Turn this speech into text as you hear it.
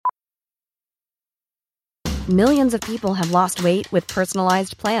Millions of people have lost weight with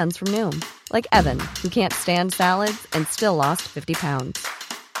personalized plans from Noom. Like Evan, who can't stand salads and still lost 50 pounds.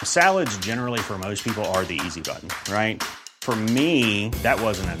 Salads generally for most people are the easy button, right? For me, that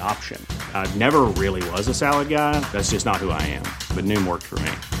wasn't an option. I never really was a salad guy. That's just not who I am. But Noom worked for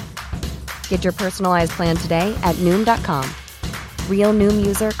me. Get your personalized plan today at Noom.com. Real Noom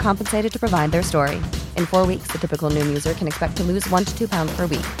user compensated to provide their story. In 4 weeks, the typical Noom user can expect to lose 1 to 2 pounds per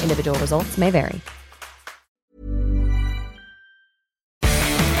week. Individual results may vary.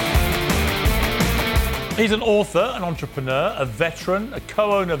 He's an author, an entrepreneur, a veteran, a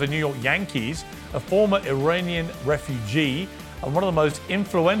co-owner of the New York Yankees, a former Iranian refugee, and one of the most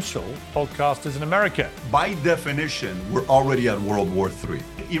influential podcasters in America. By definition, we're already at World War III.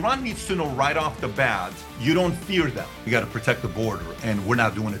 Iran needs to know right off the bat, you don't fear them. You got to protect the border, and we're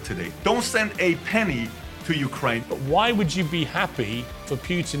not doing it today. Don't send a penny to Ukraine. But why would you be happy for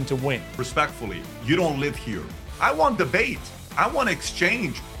Putin to win? Respectfully, you don't live here. I want debate. I want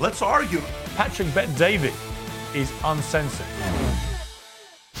exchange. Let's argue. Patrick Bet-David is Uncensored.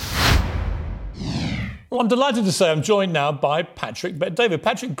 Well, I'm delighted to say I'm joined now by Patrick Bet-David.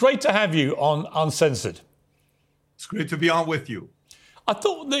 Patrick, great to have you on Uncensored. It's great to be on with you. I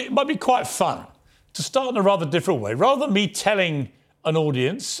thought that it might be quite fun to start in a rather different way. Rather than me telling an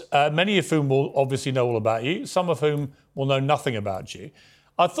audience, many of whom will obviously know all about you, some of whom will know nothing about you,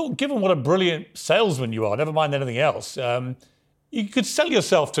 I thought, given what a brilliant salesman you are, never mind anything else, you could sell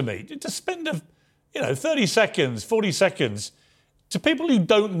yourself to me. To spend 30 seconds, 40 seconds to people who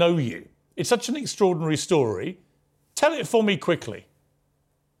don't know you. It's such an extraordinary story. Tell it for me quickly.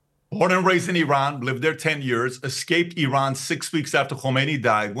 Born and raised in Iran, lived there 10 years, escaped Iran 6 weeks after Khomeini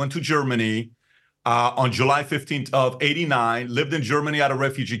died, went to Germany on July 15th of 89, lived in Germany at a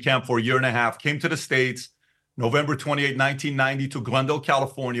refugee camp for a year and a half, came to the States, November 28, 1990 to Glendale,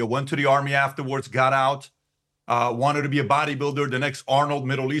 California, went to the Army afterwards, got out, wanted to be a bodybuilder, the next Arnold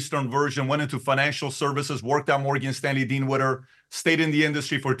Middle Eastern version, went into financial services, worked at Morgan Stanley Dean Witter, stayed in the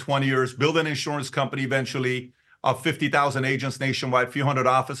industry for 20 years, built an insurance company eventually of 50,000 agents nationwide, few hundred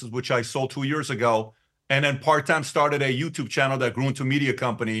offices, which I sold 2 years ago. And then part-time started a YouTube channel that grew into a media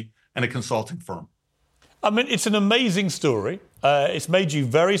company and a consulting firm. I mean, it's an amazing story. It's made you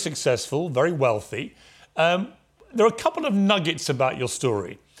very successful, very wealthy. There are a couple of nuggets about your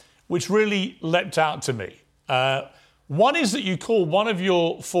story which really leapt out to me. One is that you call one of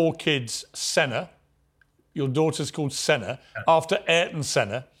your 4 kids Senna. Your daughter's called Senna, after Ayrton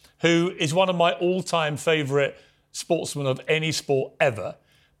Senna, who is one of my all-time favourite sportsmen of any sport ever,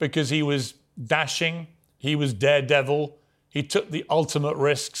 because he was dashing, he was daredevil, he took the ultimate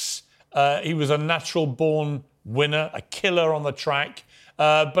risks, he was a natural-born winner, a killer on the track.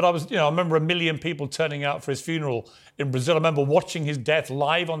 But I remember 1 million people turning out for his funeral in Brazil. I remember watching his death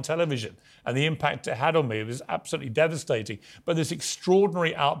live on television and the impact it had on me. It was absolutely devastating. But this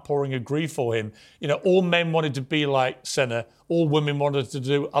extraordinary outpouring of grief for him. All men wanted to be like Senna. All women wanted to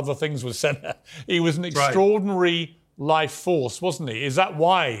do other things with Senna. He was an extraordinary life force, wasn't he? Is that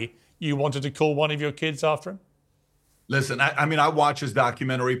why you wanted to call one of your kids after him? Listen, I watched his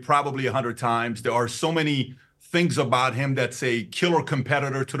documentary probably 100 times. There are so many things about him that's a killer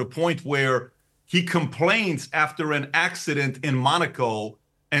competitor, to the point where he complains after an accident in Monaco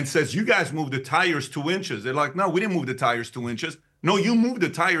and says, you guys moved the tires 2 inches. They're like, no, we didn't move the tires 2 inches. No, you moved the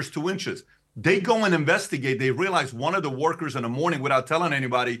tires 2 inches. They go and investigate. They realize one of the workers in the morning, without telling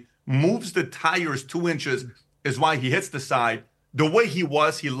anybody, moves the tires 2 inches, is why he hits the side. The way he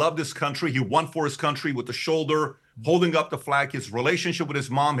was, he loved his country. He won for his country with the shoulder, holding up the flag, his relationship with his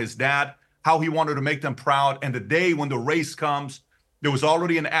mom, his dad, how he wanted to make them proud. And the day when the race comes, there was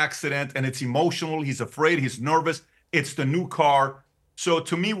already an accident, and it's emotional. He's afraid. He's nervous. It's the new car. So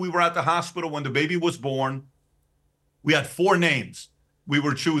to me, we were at the hospital when the baby was born. We had 4 names we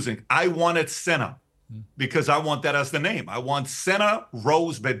were choosing. I wanted Senna because I want that as the name. I want Senna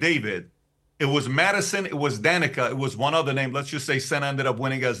Rose Bet-David. It was Madison. It was Danica. It was one other name. Let's just say Senna ended up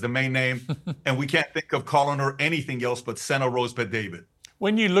winning as the main name. And we can't think of calling her anything else but Senna Rose Bet-David.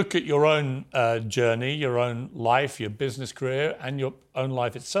 When you look at your own journey, your own life, your business career, and your own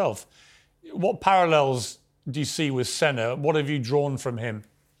life itself, what parallels do you see with Senna? What have you drawn from him?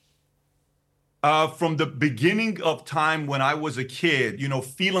 From the beginning of time when I was a kid,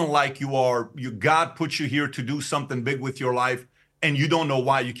 feeling like God put you here to do something big with your life, and you don't know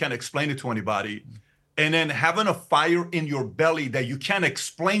why. You can't explain it to anybody. And then having a fire in your belly that you can't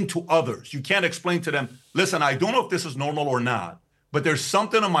explain to others. You can't explain to them, listen, I don't know if this is normal or not, but there's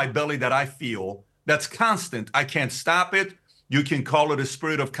something in my belly that I feel that's constant. I can't stop it. You can call it a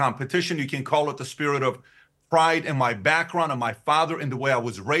spirit of competition. You can call it the spirit of pride in my background and my father and the way I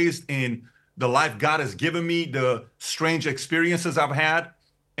was raised in the life God has given me, the strange experiences I've had,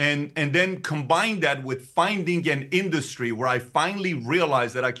 and then combine that with finding an industry where I finally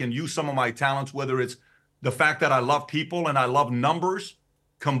realized that I can use some of my talents, whether it's the fact that I love people and I love numbers,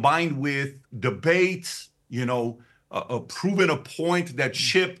 combined with debates, proving a point, that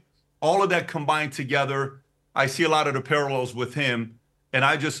ship, all of that combined together. I see a lot of the parallels with him. And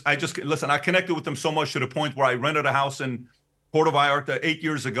I just listen, I connected with him so much to the point where I rented a house in Puerto Vallarta 8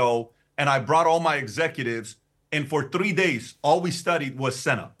 years ago, and I brought all my executives, and for 3 days, all we studied was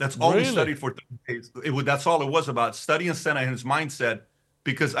Senna. That's all we studied for 3 days. That's all it was about, studying Senna and his mindset,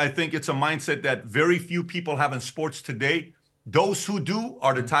 because I think it's a mindset that very few people have in sports today. Those who do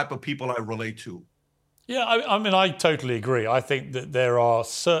are the type of people I relate to. Yeah, I mean, I totally agree. I think that there are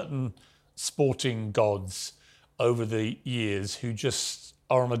certain sporting gods over the years who just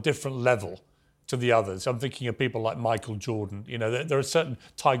are on a different level to the others. I'm thinking of people like Michael Jordan. There are certain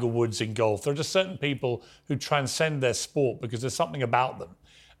Tiger Woods in golf. There are just certain people who transcend their sport because there's something about them.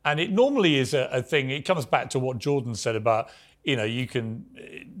 And it normally is a thing. It comes back to what Jordan said about, you can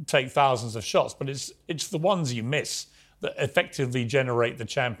take thousands of shots, but it's the ones you miss that effectively generate the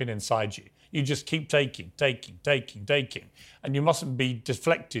champion inside you. You just keep taking. And you mustn't be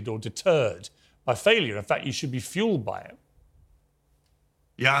deflected or deterred by failure. In fact, you should be fueled by it.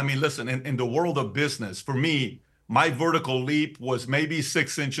 Yeah, I mean, listen, in the world of business, for me, my vertical leap was maybe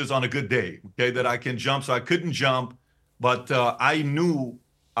 6 inches on a good day, okay, that I can jump. So I couldn't jump, but I knew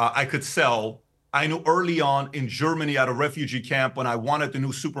I could sell. I knew early on in Germany at a refugee camp, when I wanted the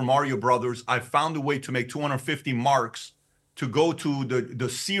new Super Mario Brothers, I found a way to make 250 marks to go to the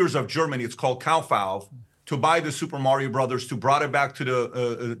Sears of Germany. It's called Kaufhof, to buy the Super Mario Brothers, to brought it back to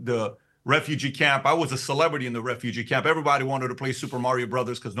the refugee camp. I was a celebrity in the refugee camp. Everybody wanted to play Super Mario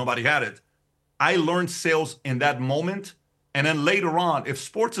Brothers because nobody had it. I learned sales in that moment. And then later on, if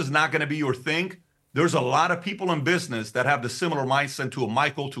sports is not going to be your thing, there's a lot of people in business that have the similar mindset to a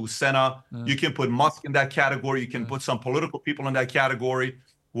Michael, to Senna. You can put Musk in that category. You can put some political people in that category,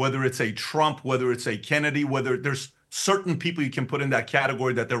 whether it's a Trump, whether it's a Kennedy, whether there's certain people you can put in that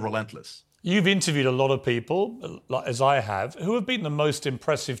category that they're relentless. You've interviewed a lot of people, as I have, who have been the most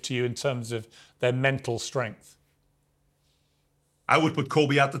impressive to you in terms of their mental strength. I would put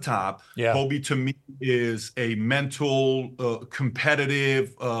Kobe at the top. Yeah. Kobe, to me, is a mental,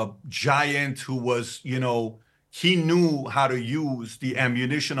 competitive giant who was, he knew how to use the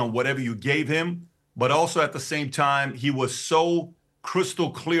ammunition on whatever you gave him. But also at the same time, he was so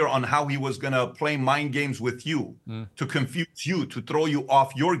crystal clear on how he was going to play mind games with you, to confuse you, to throw you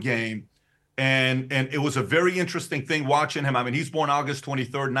off your game. And it was a very interesting thing watching him. I mean, he's born August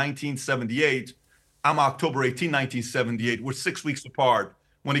 23rd, 1978. I'm October 18, 1978. We're 6 weeks apart.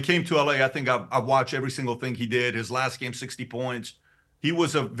 When he came to LA, I think I've watched every single thing he did. His last game, 60 points. He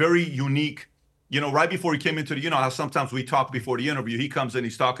was a very unique, right before he came into how sometimes we talk before the interview. He comes in,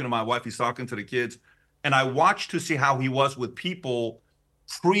 he's talking to my wife, he's talking to the kids. And I watched to see how he was with people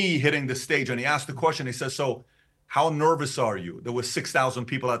pre-hitting the stage. And he asked the question, he says, so how nervous are you? There was 6,000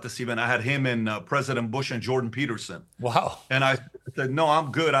 people at this event. I had him and President Bush and Jordan Peterson. Wow. And I said, no,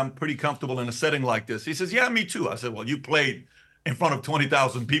 I'm good. I'm pretty comfortable in a setting like this. He says, yeah, me too. I said, well, you played in front of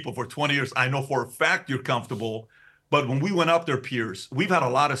 20,000 people for 20 years. I know for a fact you're comfortable. But when we went up there, Piers, we've had a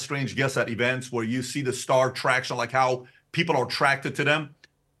lot of strange guests at events where you see the star traction, like how people are attracted to them.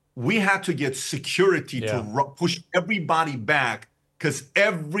 We had to get security to push everybody back because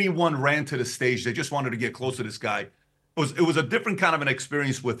everyone ran to the stage. They just wanted to get close to this guy. It was a different kind of an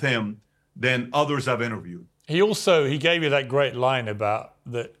experience with him than others I've interviewed. He gave you that great line about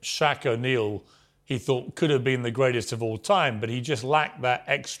that Shaq O'Neal, he thought could have been the greatest of all time, but he just lacked that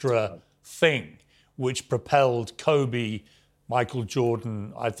extra thing which propelled Kobe, Michael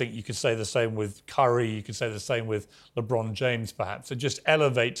Jordan. I think you could say the same with Curry. You could say the same with LeBron James, perhaps. It just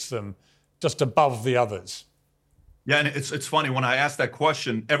elevates them just above the others. Yeah, and it's funny. When I asked that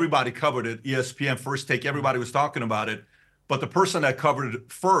question, everybody covered it. ESPN, First Take, everybody was talking about it. But the person that covered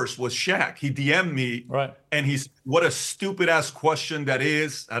it first was Shaq. He DM'd me, right? And he's, what a stupid-ass question that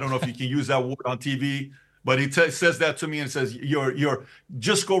is. I don't know if you can use that word on TV. But he says that to me and says, you're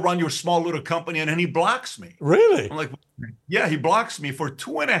just go run your small little company. And then he blocks me. Really? I'm like, yeah, he blocks me for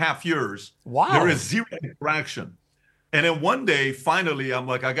 2.5 years. Wow. There is zero interaction. And then one day, finally, I'm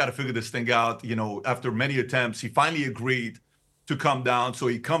like, I got to figure this thing out. After many attempts, he finally agreed to come down. So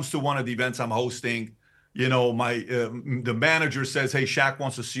he comes to one of the events I'm hosting. The manager says, hey, Shaq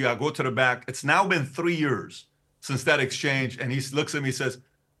wants to see you. I go to the back. It's now been 3 years since that exchange. And he looks at me and says,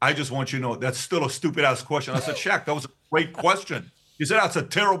 I just want you to know that's still a stupid ass question. I said, Shaq, that was a great question. He said, that's a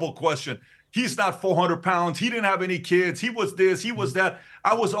terrible question. he's not 400 pounds. He didn't have any kids. He was this, he was that.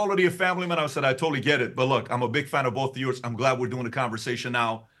 I was already a family man. I said, I totally get it. But look, I'm a big fan of both of yours. I'm glad we're doing the conversation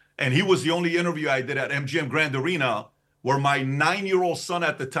now. And he was the only interview I did at MGM Grand Arena where my 9-year-old son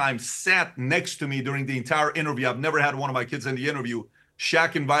at the time sat next to me during the entire interview. I've never had one of my kids in the interview.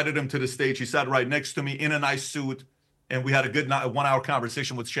 Shaq invited him to the stage. He sat right next to me in a nice suit. And we had a good 1-hour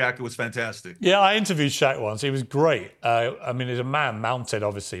conversation with Shaq. It was fantastic. Yeah, I interviewed Shaq once. He was great. I mean, he's a man mounted,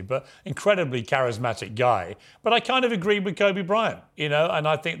 obviously, but incredibly charismatic guy. But I kind of agreed with Kobe Bryant, and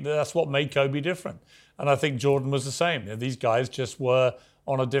I think that's what made Kobe different. And I think Jordan was the same. These guys just were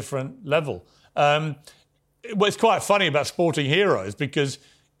on a different level. What's quite funny about sporting heroes, because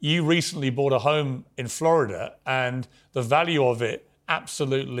you recently bought a home in Florida and the value of it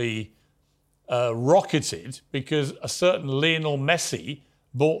absolutely rocketed because a certain Lionel Messi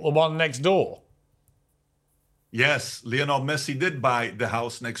bought the one next door. Yes, Lionel Messi did buy the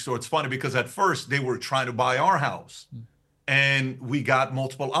house next door. It's funny because at first they were trying to buy our house and we got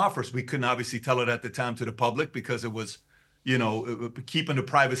multiple offers. We couldn't obviously tell it at the time to the public because it was, keeping the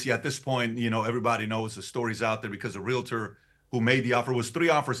privacy at this point. Everybody knows the story's out there because the realtor who made the offer, was 3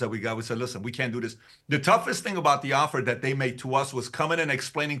 offers that we got. We said, listen, we can't do this. The toughest thing about the offer that they made to us was coming and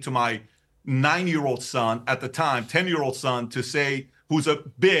explaining to my 9-year-old son at the time, 10-year-old son, to say, who's a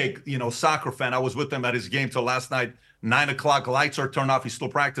big, soccer fan. I was with him at his game till last night, 9 o'clock, lights are turned off, he's still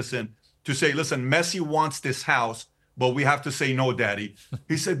practicing, to say, listen, Messi wants this house, but we have to say no, Daddy.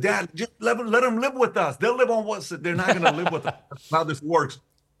 He said, Dad, just let them live with us. They'll live on what? They're not going to live with us. That's how this works.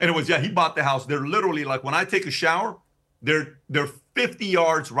 And it was, he bought the house. They're literally, like, when I take a shower, they're 50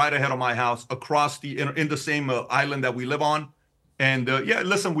 yards right ahead of my house, across in the same island that we live on. And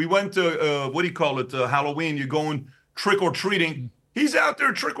listen, we went to, Halloween. You're going trick-or-treating. He's out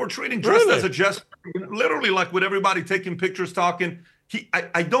there trick-or-treating, dressed as a jester, literally, like, with everybody taking pictures, talking.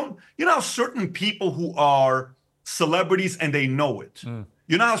 I don't, how certain people who are celebrities and they know it.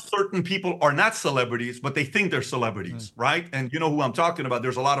 How certain people are not celebrities, but they think they're celebrities, right? And you know who I'm talking about.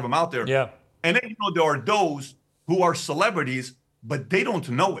 There's a lot of them out there. Yeah. And then, there are those who are celebrities, but they don't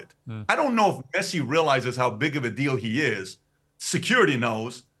know it. I don't know if Messi realizes how big of a deal he is. Security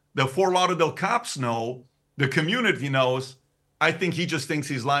knows. The Fort Lauderdale cops know. The community knows. I think he just thinks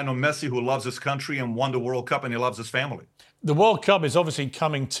he's Lionel Messi, who loves his country and won the World Cup, and he loves his family. The World Cup is obviously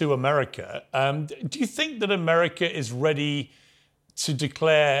coming to America. Do you think that America is ready to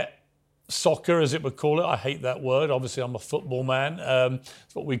declare soccer, as it would call it? I hate that word. Obviously, I'm a football man.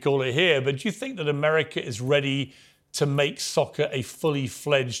 That's what we call it here. But do you think that America is ready to make soccer a fully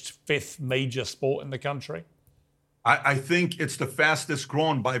fledged 5th major sport in the country? I think it's the fastest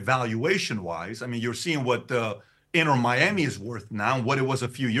growing by valuation-wise. I mean, you're seeing what Inter Miami is worth now, and what it was a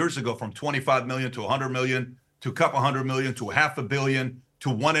few years ago, from 25 million to 100 million to a couple hundred million to $500 million to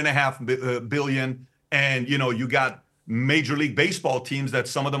 $1.5 billion. And, you got Major League Baseball teams that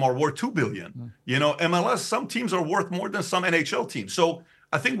some of them are worth $2 billion. MLS, some teams are worth more than some NHL teams. So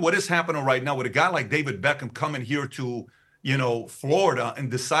I think what is happening right now with a guy like David Beckham coming here to, Florida and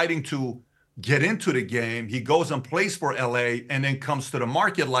deciding to get into the game, he goes and plays for LA and then comes to the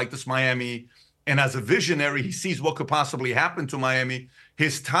market like this, Miami. And as a visionary, he sees what could possibly happen to Miami.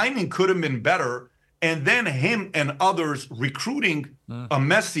 His timing could have been better. And then him and others recruiting a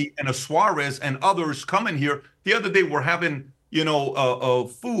Messi and a Suarez and others coming here. The other day, we're having,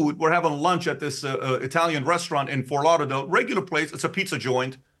 food. We're having lunch at this Italian restaurant in Fort Lauderdale, regular place. It's a pizza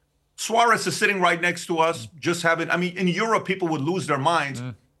joint. Suarez is sitting right next to us, just having, in Europe, people would lose their minds.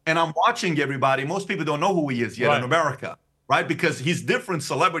 And I'm watching everybody. Most people don't know who he is yet in America, right? Because he's different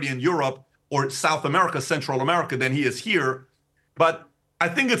celebrity in Europe or South America, Central America, than he is here. But I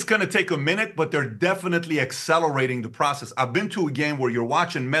think it's going to take a minute, but they're definitely accelerating the process. I've been to a game where you're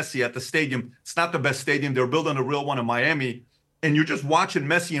watching Messi at the stadium. It's not the best stadium. They're building a real one in Miami. And you're just watching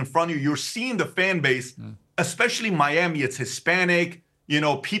Messi in front of you. You're seeing the fan base, especially Miami. It's Hispanic.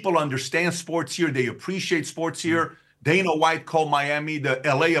 People understand sports here. They appreciate sports here. Dana White called Miami the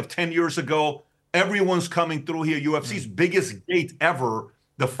LA of 10 years ago. Everyone's coming through here. UFC's biggest gate ever,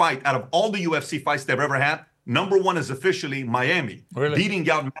 the fight, out of all the UFC fights they've ever had, number 1 is officially Miami, beating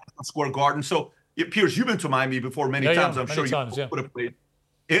out Madison Square Garden. So, Piers, you've been to Miami before many times. I'm sure you would have played.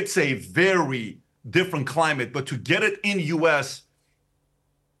 It's a very different climate, but to get it in U.S.,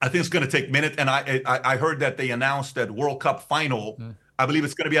 I think it's going to take a minute. And I heard that they announced that World Cup final. I believe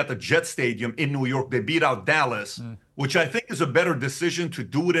it's going to be at the Jet Stadium in New York. They beat out Dallas, which I think is a better decision to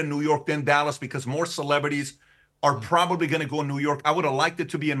do it in New York than Dallas, because more celebrities are probably going to go in New York. I would have liked it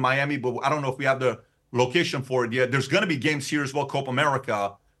to be in Miami, but I don't know if we have the location for it yet. There's going to be games here as well, Copa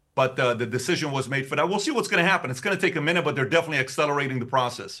America. but the decision was made for that. We'll see what's going to happen. It's going to take a minute, but they're definitely accelerating the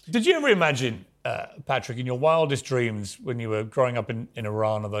process. Did you ever imagine, Patrick, in your wildest dreams when you were growing up in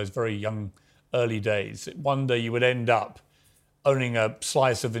Iran in those very young, early days, that one day you would end up owning a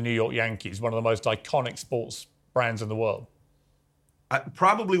slice of the New York Yankees, one of the most iconic sports brands in the world?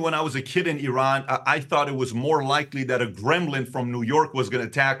 Probably when I was a kid in Iran, I thought it was more likely that a gremlin from New York was going to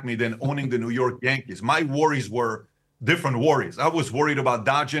attack me than owning the New York Yankees. My worries were different worries. I was worried about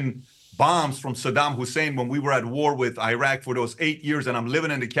dodging bombs from Saddam Hussein when we were at war with Iraq for those 8 years, and I'm living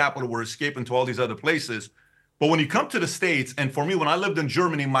in the capital. We're escaping to all these other places. But when you come to the States, and for me, when I lived in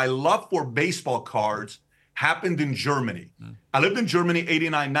Germany, my love for baseball cards happened in Germany. I lived in Germany,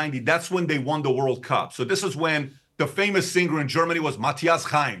 89, 90. That's when they won the World Cup. So this is when the famous singer in Germany was Matthias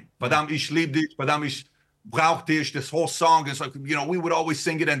Heim. Verdammt, ich lieb dich, verdammt, ich brauch dich. This whole song is like, we would always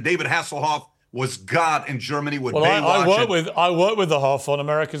sing it. And David Hasselhoff was God in Germany with Baywatch. I worked with the Hoff on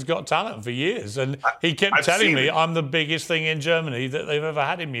America's Got Talent for years. And he kept telling me I'm the biggest thing in Germany that they've ever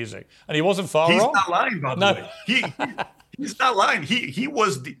had in music. And he wasn't far wrong. He's not lying, by the way. He's not lying. He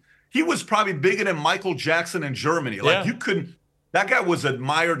was probably bigger than Michael Jackson in Germany. Like you couldn't. That guy was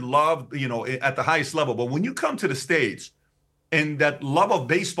admired, loved, at the highest level. But when you come to the States and that love of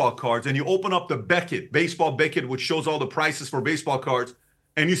baseball cards, and you open up the baseball Beckett, which shows all the prices for baseball cards,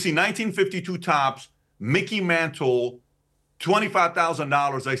 and you see 1952 Topps, Mickey Mantle,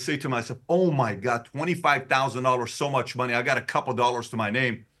 $25,000, I say to myself, oh my God, $25,000, so much money. I got a couple dollars to my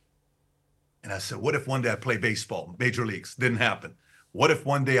name. And I said, what if one day I play baseball, major leagues? Didn't happen. What if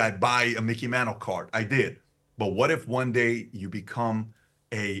one day I buy a Mickey Mantle card? I did. But what if one day you become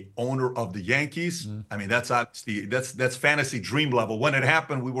a owner of the Yankees? I mean, that's fantasy dream level. When it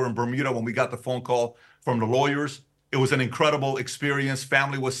happened, we were in Bermuda when we got the phone call from the lawyers. It was an incredible experience.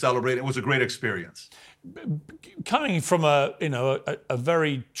 Family was celebrating. It was a great experience. Coming from a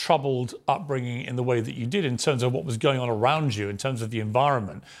very troubled upbringing in the way that you did, in terms of what was going on around you, in terms of the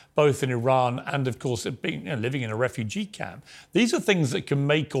environment, both in Iran and, of course, living in a refugee camp, these are things that can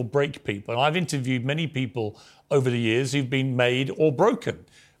make or break people. And I've interviewed many people over the years who've been made or broken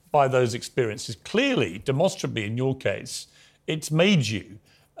by those experiences. Clearly, demonstrably, in your case, it's made you.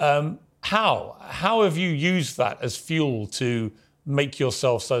 How have you used that as fuel to make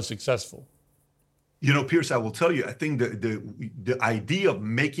yourself so successful? Piers, I will tell you, I think the idea of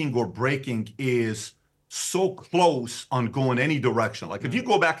making or breaking is so close on going any direction. Like if you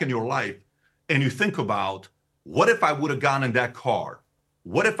go back in your life and you think about, what if I would have gone in that car?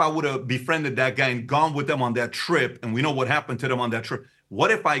 What if I would have befriended that guy and gone with them on that trip? And we know what happened to them on that trip. What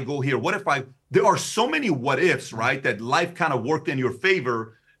if I go here? There are so many what ifs, right? That life kind of worked in your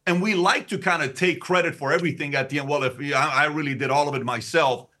favor. And we like to kind of take credit for everything at the end. Well, if I really did all of it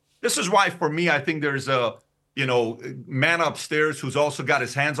myself. This is why, for me, I think there's a, man upstairs who's also got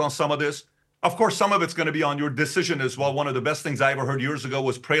his hands on some of this. Of course, some of it's going to be on your decision as well. One of the best things I ever heard years ago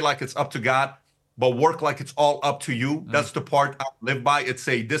was pray like it's up to God, but work like it's all up to you. That's the part I live by. It's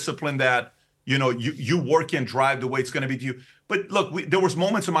a discipline that, you work and drive the way it's going to be to you. But look, there was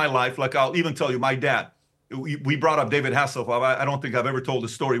moments in my life, like I'll even tell you, my dad, we brought up David Hasselhoff. I don't think I've ever told the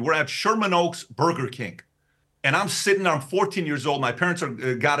story. We're at Sherman Oaks Burger King. And I'm 14 years old. My parents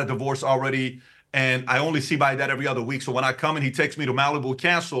got a divorce already, and I only see my dad every other week. So when I come and he takes me to Malibu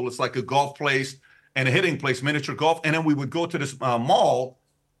Castle, it's like a golf place and a hitting place, miniature golf. And then we would go to this mall,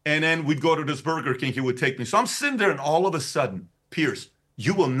 and then we'd go to this Burger King. He would take me. So I'm sitting there, and all of a sudden, Piers,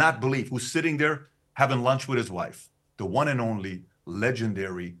 you will not believe who's sitting there having lunch with his wife, the one and only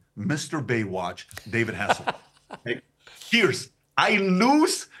legendary Mr. Baywatch, David Hasselhoff. Hey, Piers, I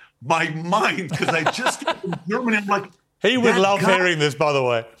lose my mind because I just came from Germany. I'm like, he would love hearing this, by the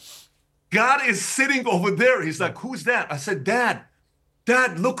way. God is sitting over there. He's like, who's that? I said, Dad,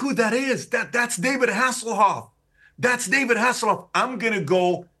 look who that is. That's David Hasselhoff. That's David Hasselhoff. I'm going to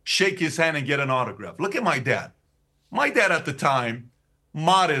go shake his hand and get an autograph. Look at my dad. My dad at the time,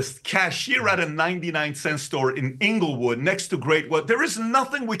 modest, cashier at a 99-cent store in Inglewood next to Greatwood. There is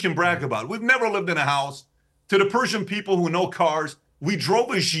nothing we can brag about. We've never lived in a house. To the Persian people who know cars, we drove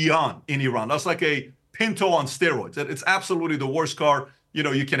a Xi'an in Iran. That's like a Pinto on steroids. It's absolutely the worst car,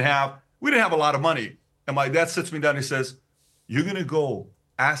 you can have. We didn't have a lot of money. And my dad sits me down and he says, you're going to go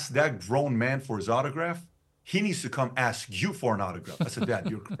ask that grown man for his autograph? He needs to come ask you for an autograph. I said, Dad,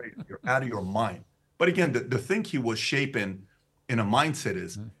 you're crazy. You're out of your mind. But again, the thing he was shaping in a mindset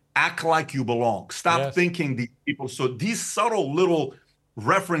is act like you belong. Stop thinking these people. So these subtle little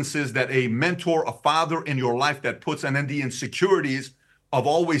references that a mentor, a father in your life that puts, and then the insecurities of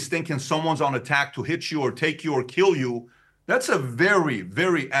always thinking someone's on attack to hit you or take you or kill you, that's a very,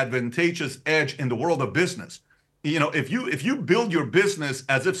 very advantageous edge in the world of business. if you build your business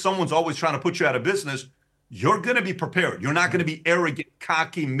as if someone's always trying to put you out of business, you're going to be prepared. You're not going to be arrogant,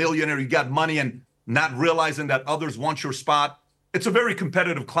 cocky, millionaire. You got money and not realizing that others want your spot. It's a very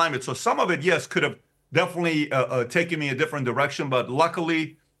competitive climate. So some of it, yes, could have definitely taken me a different direction. But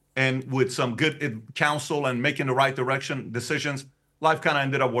luckily, and with some good counsel and making the right decisions, life kind of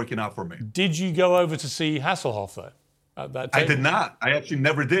ended up working out for me. Did you go over to see Hasselhoff, though, at that table? I did not. I actually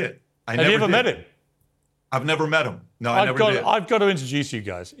never did. Have you ever met him? I've never met him. No, I never did. I've got to introduce you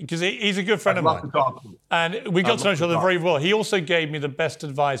guys because he's a good friend of mine. And we got to know each other very well. He also gave me the best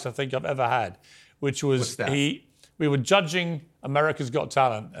advice I think I've ever had, which was we were judging America's Got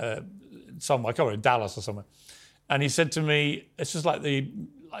Talent somewhere, I can't remember, Dallas or somewhere. And he said to me, it's just like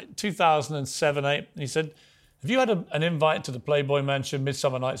 2007, 8, and he said, have you had an invite to the Playboy Mansion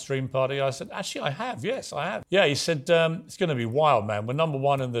Midsummer Night's Dream Party? I said, actually, I have. Yes, I have. Yeah, he said, it's going to be wild, man. We're number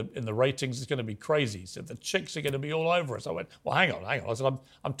one in the ratings. It's going to be crazy. He said, the chicks are going to be all over us. I went, well, hang on. I said,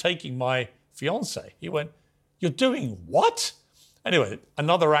 I'm taking my fiance. He went, you're doing what? Anyway,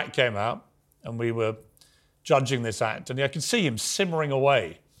 another act came out, and we were judging this act, and I could see him simmering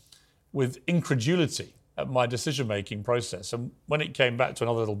away with incredulity at my decision-making process. And when it came back to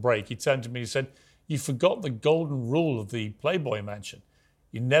another little break, he turned to me and said, you forgot the golden rule of the Playboy Mansion.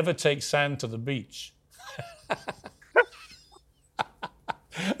 You never take sand to the beach.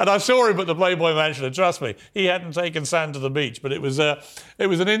 And I saw him at the Playboy Mansion, and trust me, he hadn't taken sand to the beach, but it was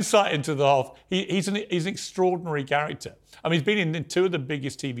an insight into the whole. He's an extraordinary character. I mean, he's been in 2 of the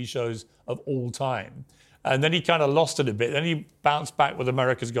biggest TV shows of all time. And then he kind of lost it a bit. Then he bounced back with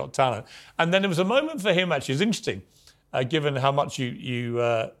America's Got Talent. And then there was a moment for him, actually, it's interesting, given how much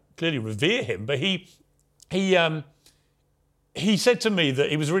you clearly revere him, but he said to me that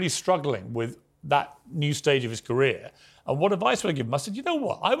he was really struggling with that new stage of his career. And what advice would I give him? I said, you know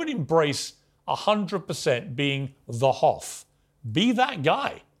what? I would embrace 100% being the Hoff. Be that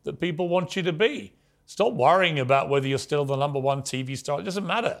guy that people want you to be. Stop worrying about whether you're still the number one TV star. It doesn't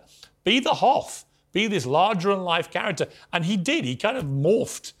matter. Be the Hoff. Be this larger-than-life character. And he did. He kind of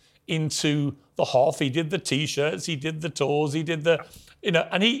morphed into the Hoff. He did the T-shirts. He did the tours. He did the...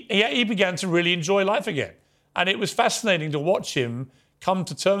 and he began to really enjoy life again. And it was fascinating to watch him come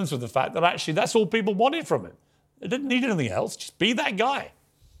to terms with the fact that actually that's all people wanted from him. They didn't need anything else. Just be that guy.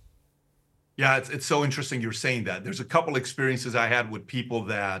 Yeah, it's so interesting you're saying that. There's a couple experiences I had with people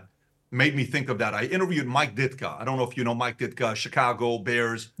that made me think of that. I interviewed Mike Ditka. I don't know if you know Mike Ditka, Chicago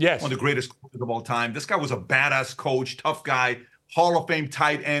Bears. Yes. One of the greatest coaches of all time. This guy was a badass coach, tough guy, Hall of Fame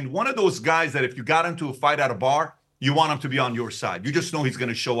tight end. One of those guys that if you got into a fight at a bar, you want him to be on your side. You just know he's going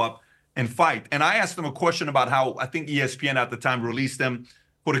to show up and fight. And I asked him a question about how I think ESPN at the time released him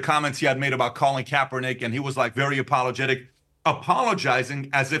for the comments he had made about Colin Kaepernick. And he was like very apologetic, apologizing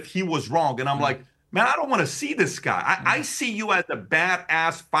as if he was wrong. And I'm like, man, I don't want to see this guy. I see you as a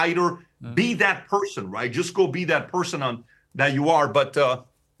badass fighter. Be that person, right? Just go be that person that you are. But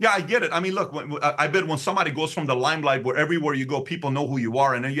yeah, I get it. I mean, look, I bet when somebody goes from the limelight where everywhere you go, people know who you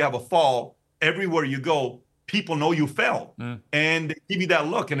are, and then you have a fall, everywhere you go, people know you fell. And they give you that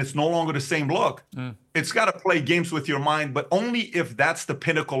look, and it's no longer the same look. It's got to play games with your mind, but only if that's the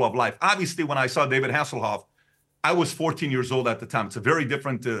pinnacle of life. Obviously, when I saw David Hasselhoff, I was 14 years old at the time. It's a very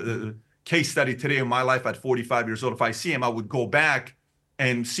different case study today in my life at 45 years old. If I see him, I would go back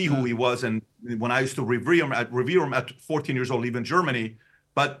and see who he was. And when I used to revere him at 14 years old, leaving Germany,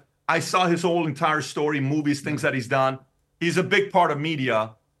 but I saw his whole entire story, movies, things that he's done. He's a big part of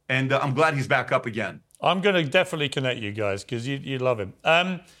media, and I'm glad he's back up again. I'm going to definitely connect you guys because you love him.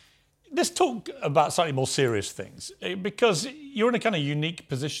 Let's talk about slightly more serious things because you're in a kind of unique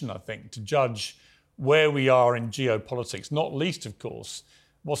position, I think, to judge where we are in geopolitics, not least, of course,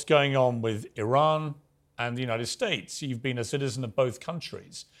 what's going on with Iran and the United States. You've been a citizen of both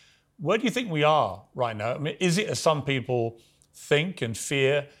countries. Where do you think we are right now? I mean, is it, as some people think and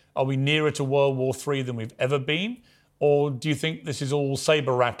fear, are we nearer to World War III than we've ever been? Or do you think this is all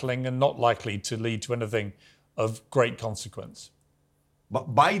saber-rattling and not likely to lead to anything of great consequence?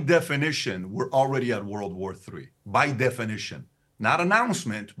 But by definition, we're already at World War III. By definition. Not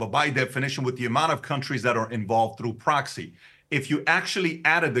announcement, but by definition with the amount of countries that are involved through proxy. If you actually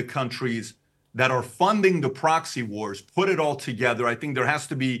added the countries that are funding the proxy wars, put it all together, I think there has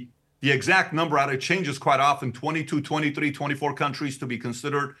to be the exact number out. It changes quite often, 22, 23, 24 countries to be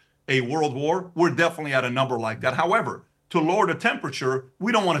considered a world war. We're definitely at a number like that. However, to lower the temperature,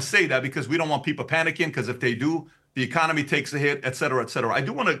 we don't want to say that because we don't want people panicking, because if they do, the economy takes a hit, et cetera, et cetera. I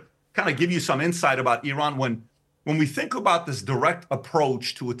do want to kind of give you some insight about Iran. When we think about this direct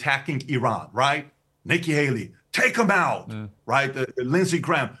approach to attacking Iran, right? Nikki Haley, take them out, right? Lindsey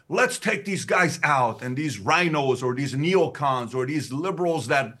Graham, let's take these guys out. And these rhinos or these neocons or these liberals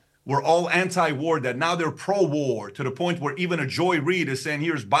that were all anti-war, that now they're pro-war, to the point where even a Joy Reid is saying,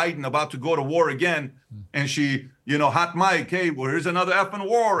 here's Biden about to go to war again. And she, hot mic, hey, well, here's another effing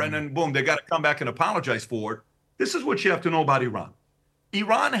war. And then boom, they got to come back and apologize for it. This is what you have to know about Iran.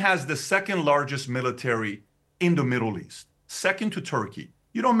 Iran has the second largest military in the Middle East, second to Turkey.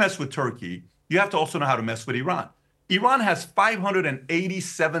 You don't mess with Turkey. You have to also know how to mess with Iran. Iran has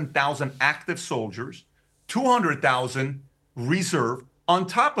 587,000 active soldiers, 200,000 reserve. On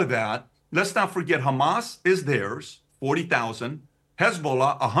top of that, let's not forget Hamas is theirs, 40,000,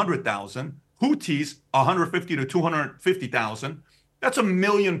 Hezbollah, 100,000, Houthis, 150 to 250,000. That's 1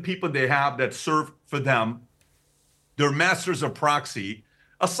 million people they have that serve for them. They're masters of proxy.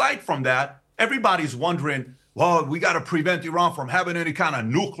 Aside from that, everybody's wondering, well, we got to prevent Iran from having any kind of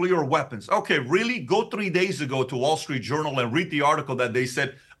nuclear weapons. Okay, really? Go 3 days ago to Wall Street Journal and read the article that they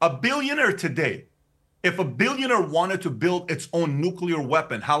said a billionaire today, if a billionaire wanted to build its own nuclear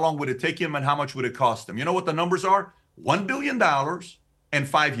weapon, how long would it take him and how much would it cost him? You know what the numbers are? $1 billion and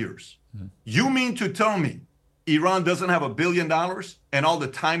 5 years. You mean to tell me Iran doesn't have $1 billion and all the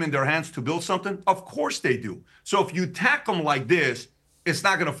time in their hands to build something? Of course they do. So if you tack them like this, it's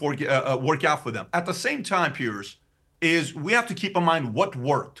not going to work out for them. At the same time, Piers, is we have to keep in mind what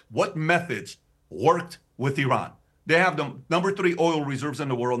worked, what methods worked with Iran. They have the number 3 oil reserves in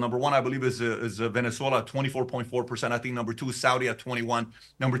the world. Number 1, I believe, is Venezuela at 24.4%. I think number 2 is Saudi at 21.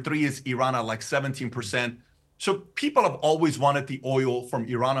 Number 3 is Iran at like 17%. So people have always wanted the oil from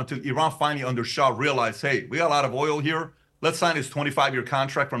Iran until Iran finally under Shah realized, hey, we got a lot of oil here. Let's sign this 25-year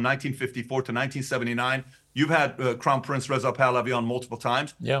contract from 1954 to 1979. You've had Crown Prince Reza Pahlavi on multiple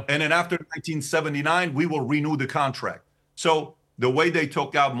times. Yeah. And then after 1979, we will renew the contract. So the way they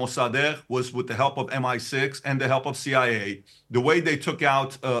took out Mossadegh was with the help of MI6 and the help of CIA. The way they took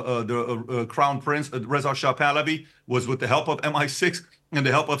out the Crown Prince Reza Shah Pahlavi was with the help of MI6 and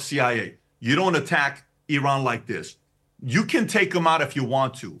the help of CIA. You don't attack Iran like this. You can take them out if you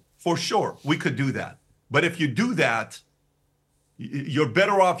want to. For sure, we could do that. But if you do that, you're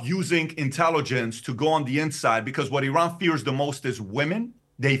better off using intelligence to go on the inside, because what Iran fears the most is women.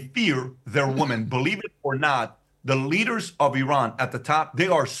 They fear their women. Believe it or not, the leaders of Iran at the top, they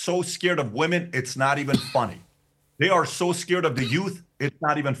are so scared of women, it's not even funny. They are so scared of the youth, it's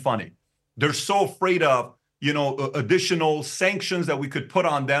not even funny. They're so afraid of, additional sanctions that we could put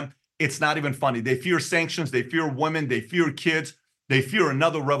on them. It's not even funny. They fear sanctions, they fear women, they fear kids, they fear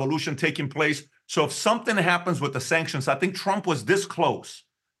another revolution taking place. So if something happens with the sanctions, I think Trump was this close.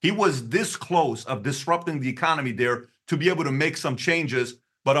 He was this close of disrupting the economy there to be able to make some changes.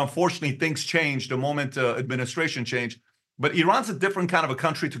 But unfortunately, things changed the moment administration changed. But Iran's a different kind of a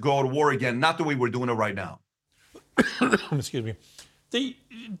country to go to war again, not the way we're doing it right now. Excuse me.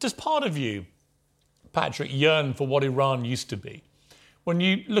 Does part of you, Patrick, yearn for what Iran used to be? When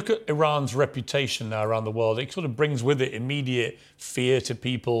you look at Iran's reputation now around the world, it sort of brings with it immediate fear to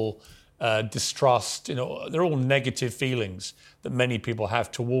people, distrust. They're all negative feelings that many people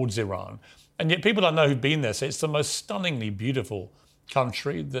have towards Iran. And yet people I know who've been there say it's the most stunningly beautiful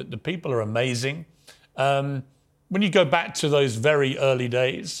country, that the people are amazing. When you go back to those very early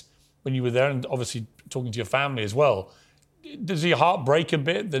days when you were there, and obviously talking to your family as well, does your heart break a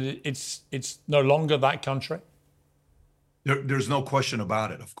bit that it's no longer that country? There's no question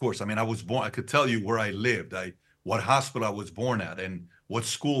about it, of course. I mean, I was born, I could tell you where I lived, what hospital I was born at, and what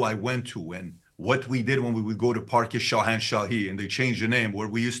school I went to, and what we did when we would go to Park Shahanshah, and they changed the name, where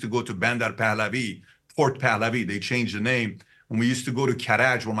we used to go to Bandar Pahlavi, Port Pahlavi, they changed the name. When we used to go to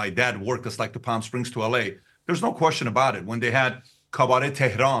Karaj, where my dad worked, that's like the Palm Springs to LA, there's no question about it. When they had Cabaret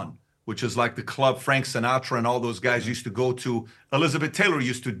Tehran, which is like the club Frank Sinatra and all those guys used to go to. Elizabeth Taylor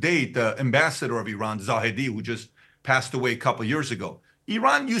used to date the ambassador of Iran, Zahedi, who just passed away a couple of years ago.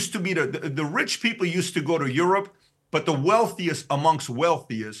 Iran used to be the rich people used to go to Europe, but the wealthiest amongst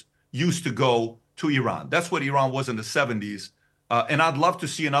wealthiest used to go to Iran. That's what Iran was in the 70s. And I'd love to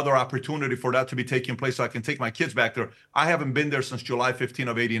see another opportunity for that to be taking place so I can take my kids back there. I haven't been there since July 15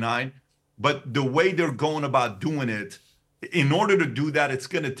 of 89, but the way they're going about doing it, in order to do that, it's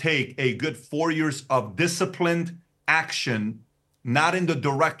going to take a good 4 years of disciplined action, not in the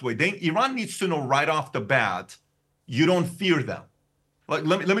direct way. Iran needs to know right off the bat, you don't fear them. Like,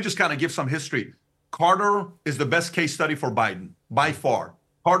 let me just kind of give some history. Carter is the best case study for Biden, by far.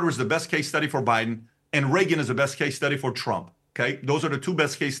 Carter is the best case study for Biden, and Reagan is the best case study for Trump. Okay, those are the two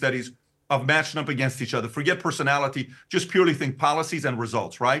best case studies of matching up against each other. Forget personality, just purely think policies and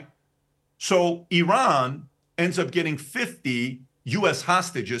results, right? So Iran ends up getting 50 U.S.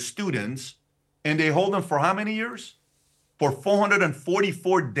 hostages, students, And they hold him for how many years? For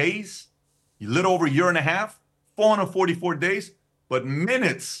 444 days, a little over a year and a half, 444 days. But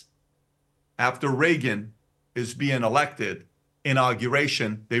minutes after Reagan is being elected,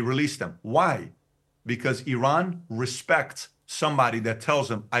 inauguration, they released him. Why? Because Iran respects somebody that tells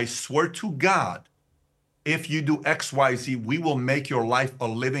them, I swear to God, if you do X, Y, Z, we will make your life a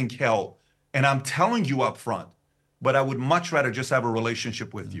living hell. And I'm telling you up front, but I would much rather just have a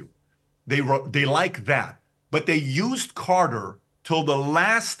relationship with you. They like that. But they used Carter till the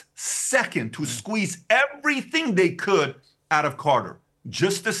last second to squeeze everything they could out of Carter.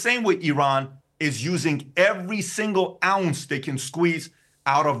 Just the same way Iran is using every single ounce they can squeeze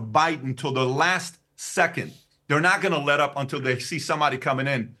out of Biden till the last second. They're not going to let up until they see somebody coming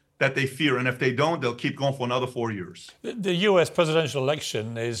in that they fear. And if they don't, they'll keep going for another 4 years. The US presidential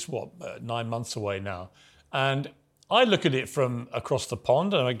election is, 9 months away now. And I look at it from across the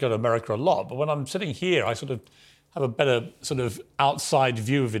pond, and I go to America a lot. But when I'm sitting here, I sort of have a better sort of outside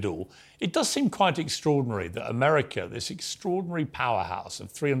view of it all. It does seem quite extraordinary that America, this extraordinary powerhouse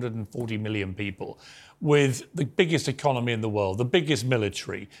of 340 million people, with the biggest economy in the world, the biggest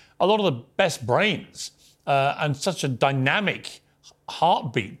military, a lot of the best brains, and such a dynamic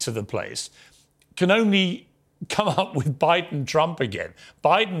heartbeat to the place, can only come up with Biden Trump again.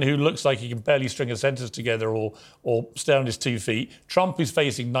 Biden, who looks like he can barely string a sentence together or stay on his 2 feet. Trump is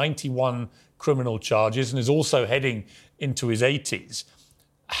facing 91 criminal charges and is also heading into his 80s.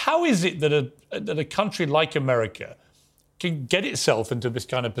 How is it that a country like America can get itself into this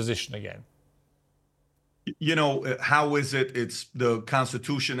kind of position again? You know, how is it? It's the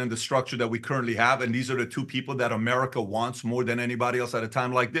Constitution and the structure that we currently have. And these are the two people that America wants more than anybody else at a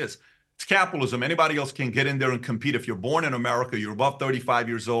time like this. It's capitalism. Anybody else can get in there and compete. If you're born in America, you're above 35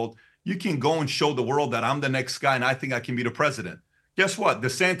 years old, you can go and show the world that I'm the next guy and I think I can be the president. Guess what?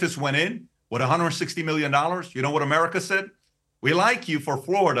 DeSantis went in with $160 million. You know what America said? We like you for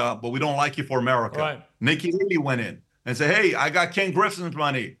Florida, but we don't like you for America. Right. Nikki Haley went in and said, hey, I got Ken Griffin's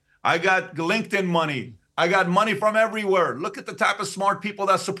money. I got LinkedIn money. I got money from everywhere. Look at the type of smart people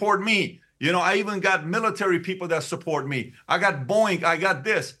that support me. You know, I even got military people that support me. I got Boeing. I got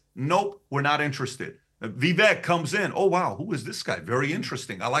this. Nope, we're not interested. Vivek comes in. Oh, wow, who is this guy? Very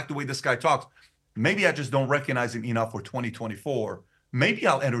interesting. I like the way this guy talks. Maybe I just don't recognize him enough for 2024. Maybe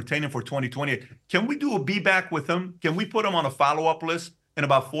I'll entertain him for 2028. Can we do a be back with him? Can we put him on a follow-up list in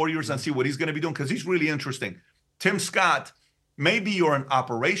about 4 years and see what he's going to be doing? Because he's really interesting. Tim Scott, maybe you're an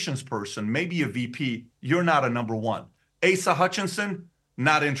operations person, maybe a VP. You're not a number one. Asa Hutchinson,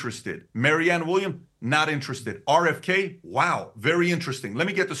 not interested. Marianne Williams, not interested. RFK, wow, very interesting. Let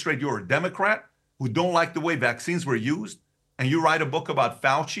me get this straight. You're a Democrat who don't like the way vaccines were used, and you write a book about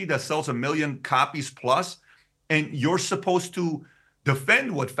Fauci that sells 1 million copies plus, and you're supposed to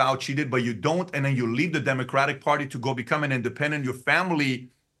defend what Fauci did, but you don't, and then you leave the Democratic Party to go become an independent. Your family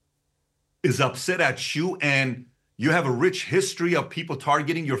is upset at you, and you have a rich history of people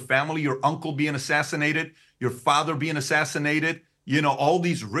targeting your family, your uncle being assassinated, your father being assassinated, you know, all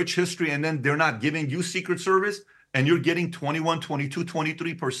these rich history, and then they're not giving you Secret Service, and you're getting 21, 22,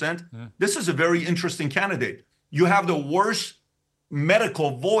 23%. Yeah. This is a very interesting candidate. You have the worst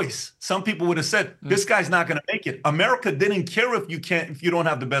medical voice. Some people would have said, this guy's not going to make it. America didn't care if you don't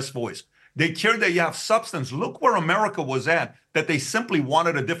have the best voice. They cared that you have substance. Look where America was at, that they simply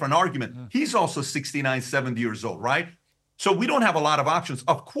wanted a different argument. He's also 69, 70 years old, right? So we don't have a lot of options.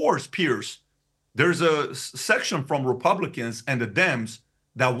 Of course, Piers, there's a section from Republicans and the Dems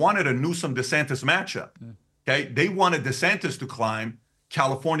that wanted a Newsom-DeSantis matchup. Okay, they wanted DeSantis to climb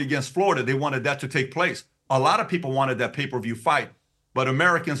California against Florida. They wanted that to take place. A lot of people wanted that pay-per-view fight, but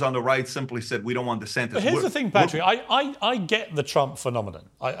Americans on the right simply said, we don't want DeSantis. But here's the thing, Patrick. I get the Trump phenomenon.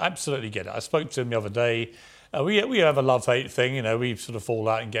 I absolutely get it. I spoke to him the other day. We have a love-hate thing. You know, we sort of fall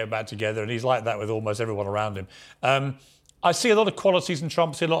out and get back together, and he's like that with almost everyone around him. I see a lot of qualities in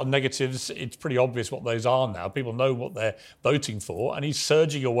Trump, I see a lot of negatives. It's pretty obvious what those are now. People know what they're voting for, and he's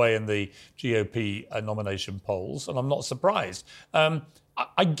surging away in the GOP nomination polls, and I'm not surprised.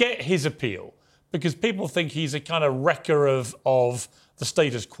 I get his appeal because people think he's a kind of wrecker of the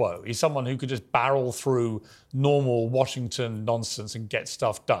status quo. He's someone who could just barrel through normal Washington nonsense and get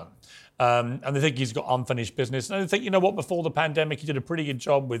stuff done. And they think he's got unfinished business. And they think, you know what, before the pandemic, he did a pretty good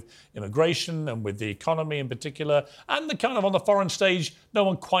job with immigration and with the economy in particular. And the kind of on the foreign stage, no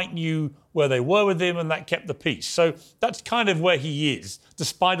one quite knew where they were with him, and that kept the peace. So that's kind of where he is,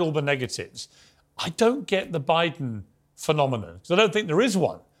 despite all the negatives. I don't get the Biden phenomenon, because I don't think there is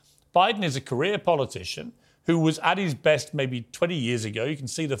one. Biden is a career politician who was at his best maybe 20 years ago. You can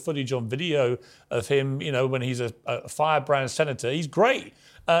see the footage on video of him, you know, when he's a firebrand senator. He's great.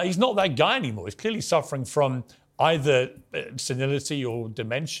 He's not that guy anymore. He's clearly suffering from either senility or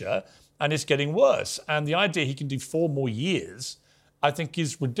dementia, and it's getting worse. And the idea he can do 4 more years, I think,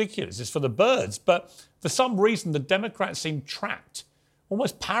 is ridiculous. It's for the birds. But for some reason, the Democrats seem trapped,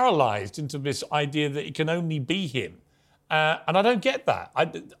 almost paralyzed into this idea that it can only be him. And I don't get that.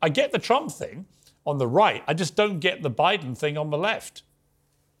 I get the Trump thing on the right. I just don't get the Biden thing on the left.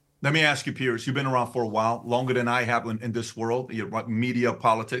 Let me ask you, Piers, you've been around for a while, longer than I have in this world, media,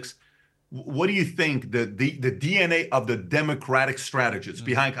 politics. What do you think the DNA of the Democratic strategists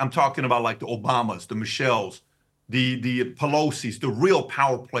behind, I'm talking about like the Obamas, the Michelles, the Pelosi's, the real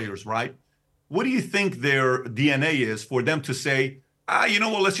power players, right? What do you think their DNA is for them to say, you know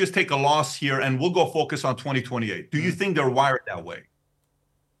what, let's just take a loss here and we'll go focus on 2028? Do you think they're wired that way?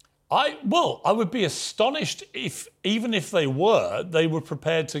 I would be astonished if, even if they were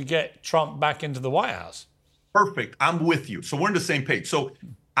prepared to get Trump back into the White House. Perfect. I'm with you. So we're on the same page. So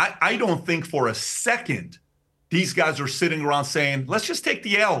I don't think for a second these guys are sitting around saying, let's just take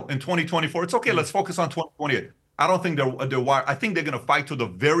the L in 2024. It's okay. Let's focus on 2028. I don't think they're wired. I think they're going to fight to the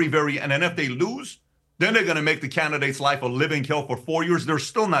very, very end. And if they lose, then they're going to make the candidate's life a living hell for 4 years. They're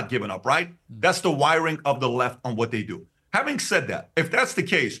still not giving up, right? That's the wiring of the left on what they do. Having said that, if that's the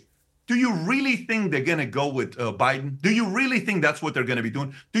case, do you really think they're going to go with Biden? Do you really think that's what they're going to be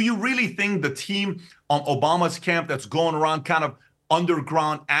doing? Do you really think the team on Obama's camp that's going around kind of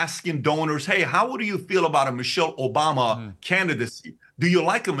underground asking donors, hey, how do you feel about a Michelle Obama candidacy? Do you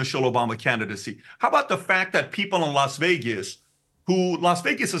like a Michelle Obama candidacy? How about the fact that people in Las Vegas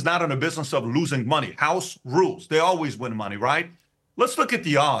is not in a business of losing money. House rules. They always win money, right? Let's look at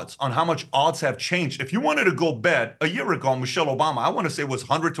the odds on how much odds have changed. If you wanted to go bet a year ago on Michelle Obama, I want to say it was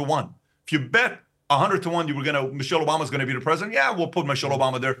 100 to 1. If you bet 100 to 1 Michelle Obama's going to be the president, yeah, we'll put Michelle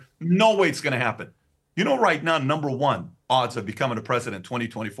Obama there. No way it's going to happen. You know, right now, number 1 odds of becoming the president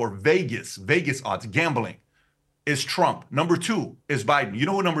 2024, Vegas odds, gambling, is Trump. Number 2 is Biden. You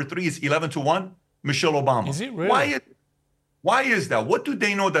know what number 3 is? 11 to 1? Michelle Obama. Is it really? Why is that? What do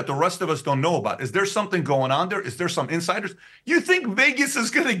they know that the rest of us don't know about? Is there something going on there? Is there some insiders? You think Vegas is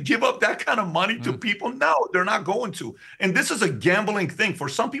going to give up that kind of money to people? No, they're not going to. And this is a gambling thing. For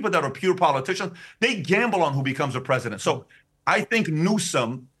some people that are pure politicians, they gamble on who becomes a president. So I think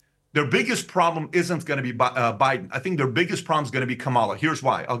Newsom, their biggest problem isn't going to be Biden. I think their biggest problem is going to be Kamala. Here's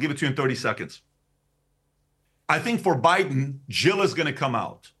why. I'll give it to you in 30 seconds. I think for Biden, Jill is going to come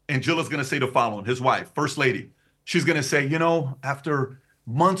out, and Jill is going to say the following, his wife, First Lady. She's going to say, you know, after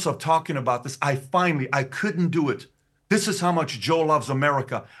months of talking about this, I couldn't do it. This is how much Joe loves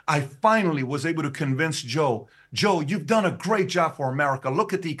America. I finally was able to convince Joe, you've done a great job for America.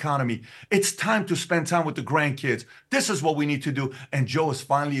 Look at the economy. It's time to spend time with the grandkids. This is what we need to do. And Joe has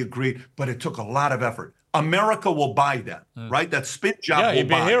finally agreed, but it took a lot of effort. America will buy that, right? That spin job will he'll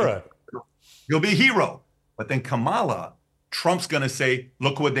be a hero. He'll be a hero. But then Kamala, Trump's going to say,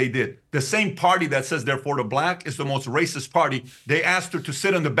 look what they did. The same party that says they're for the black is the most racist party. They asked her to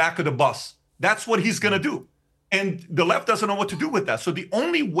sit in the back of the bus. That's what he's going to do. And the left doesn't know what to do with that. So the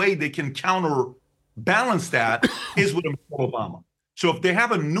only way they can counterbalance that is with Michelle Obama. So if they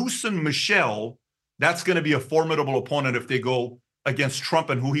have a Newsom Michelle, that's going to be a formidable opponent if they go against Trump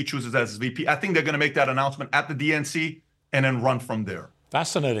and who he chooses as his VP. I think they're going to make that announcement at the DNC and then run from there.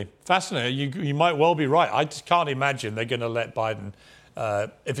 Fascinating. You might well be right. I just can't imagine they're going to let Biden,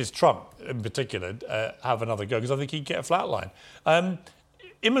 if it's Trump in particular, have another go, because I think he'd get a flat line.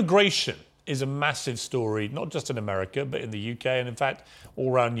 Immigration is a massive story, not just in America, but in the UK and, in fact,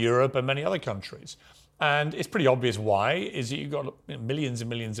 all around Europe and many other countries. And it's pretty obvious why, is that you've got millions and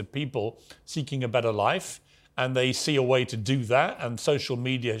millions of people seeking a better life, and they see a way to do that, and social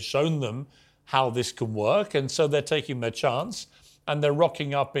media has shown them how this can work, and so they're taking their chance. And they're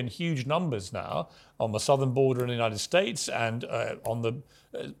rocking up in huge numbers now on the southern border in the United States and on the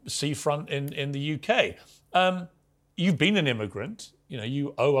seafront in the UK. You've been an immigrant. You know,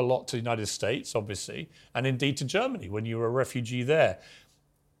 you owe a lot to the United States, obviously, and indeed to Germany when you were a refugee there.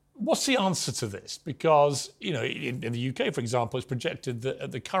 What's the answer to this? Because, you know, in the UK, for example, it's projected that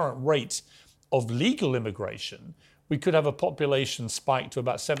at the current rate of legal immigration, we could have a population spike to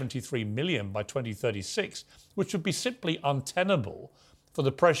about 73 million by 2036, which would be simply untenable for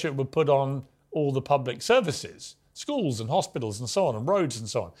the pressure it would put on all the public services, schools and hospitals and so on, and roads and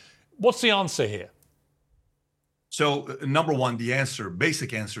so on. What's the answer here? So number one,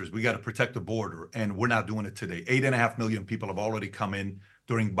 basic answer is we got to protect the border, and we're not doing it today. 8.5 million people have already come in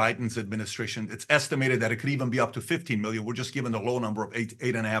during Biden's administration. It's estimated that it could even be up to 15 million. We're just given the low number of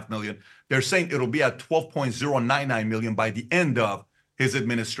 8.5 million. They're saying it'll be at 12.099 million by the end of his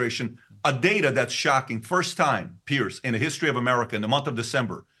administration. a data that's shocking. First time, Piers, in the history of America in the month of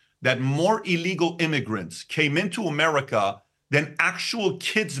December, that more illegal immigrants came into America than actual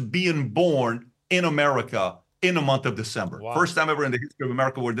kids being born in America in the month of December. Wow. First time ever in the history of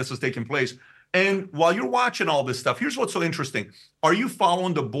America where this is taking place. And while you're watching all this stuff, here's what's so interesting. Are you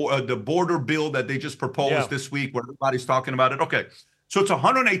following the border bill that they just proposed this week where everybody's talking about it? Okay. So it's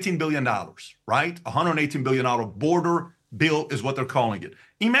 $118 billion, right? $118 billion border bill is what they're calling it.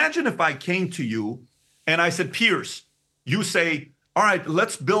 Imagine if I came to you and I said, Piers, you say, all right,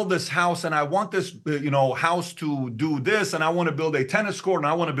 let's build this house and I want this, house to do this and I want to build a tennis court and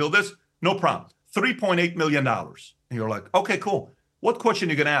I want to build this. No problem. $3.8 million. And you're like, okay, cool. What question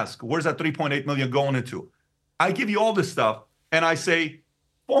are you going to ask? Where's that $3.8 million going into? I give you all this stuff and I say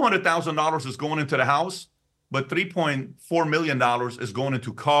 $400,000 is going into the house, but $3.4 million is going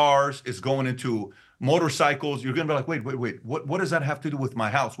into cars, is going into motorcycles. You're going to be like, wait. What does that have to do with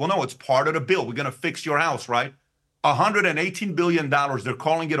my house? Well, no, it's part of the bill. We're going to fix your house, right? $118 billion. They're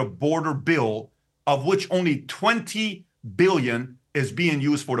calling it a border bill, of which only $20 billion is being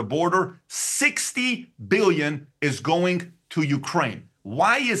used for the border. $60 billion is going to Ukraine.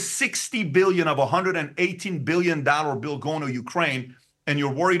 Why is $60 billion of $118 billion bill going to Ukraine and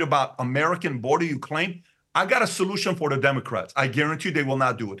you're worried about American border you claim? I got a solution for the Democrats. I guarantee they will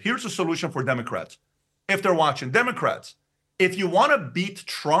not do it. Here's a solution for Democrats. If they're watching, Democrats, if you want to beat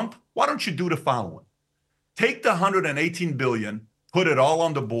Trump, why don't you do the following? Take the $118 billion, put it all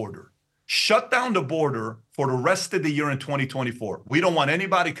on the border. Shut down the border for the rest of the year in 2024. We don't want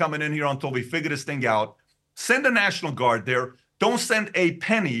anybody coming in here until we figure this thing out. Send the National Guard there. Don't send a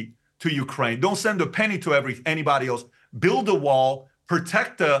penny to Ukraine. Don't send a penny to anybody else. Build a wall,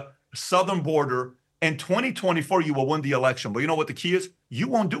 protect the southern border. In 2024, you will win the election. But you know what the key is? You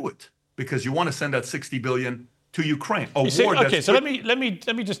won't do it because you want to send that $60 billion to Ukraine. So let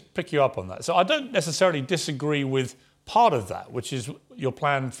me just pick you up on that. So I don't necessarily disagree with part of that, which is your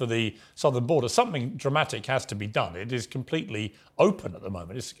plan for the southern border. Something dramatic has to be done. It is completely open at the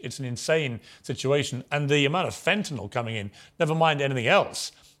moment. It's an insane situation. And the amount of fentanyl coming in, never mind anything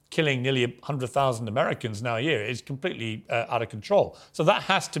else, killing nearly 100,000 Americans now a year, is completely out of control. So that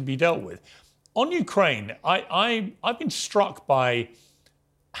has to be dealt with. On Ukraine, I've been struck by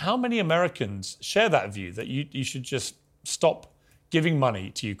how many Americans share that view that you should just stop giving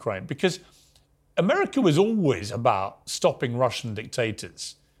money to Ukraine, because America was always about stopping Russian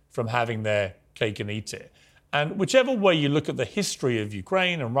dictators from having their cake and eat it. And whichever way you look at the history of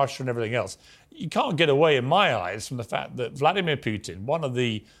Ukraine and Russia and everything else, you can't get away, in my eyes, from the fact that Vladimir Putin, one of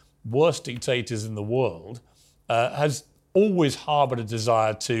the worst dictators in the world, has always harbored a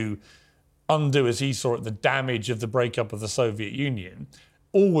desire to undo, as he saw it, the damage of the breakup of the Soviet Union,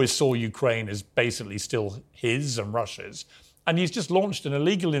 always saw Ukraine as basically still his and Russia's. And he's just launched an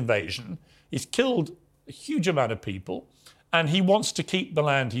illegal invasion. He's killed a huge amount of people, and he wants to keep the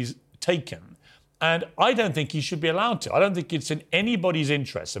land he's taken. And I don't think he should be allowed to. I don't think it's in anybody's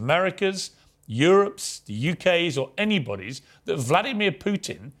interest, America's, Europe's, the UK's, or anybody's, that Vladimir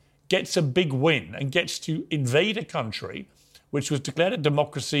Putin gets a big win and gets to invade a country which was declared a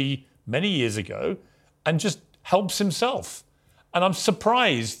democracy many years ago and just helps himself. And I'm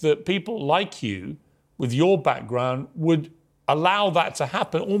surprised that people like you, with your background, would allow that to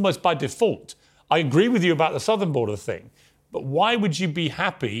happen almost by default. I agree with you about the southern border thing, but why would you be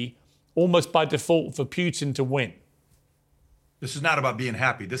happy almost by default for Putin to win? This is not about being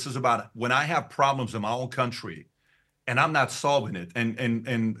happy. This is about when I have problems in my own country and I'm not solving it.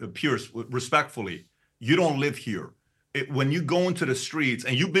 And Piers, respectfully, you don't live here. When you go into the streets,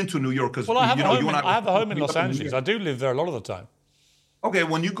 and you've been to New York, because I have a home in Los Angeles. I do live there a lot of the time. Okay,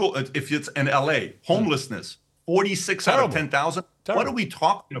 when you go, if it's in LA, homelessness, 46 out of 10,000. What are we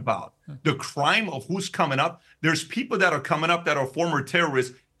talking about? The crime of who's coming up. There's people that are coming up that are former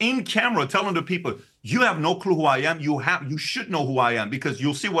terrorists in camera telling the people, you have no clue who I am. You should know who I am, because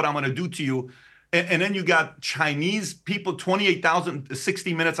you'll see what I'm going to do to you. And then you got Chinese people, 28,000,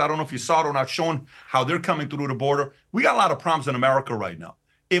 60 Minutes. I don't know if you saw it or not, showing how they're coming through the border. We got a lot of problems in America right now.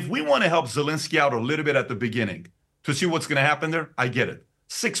 If we want to help Zelensky out a little bit at the beginning to see what's going to happen there, I get it.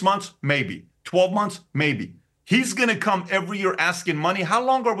 6 months, maybe. 12 months, maybe. He's going to come every year asking money. How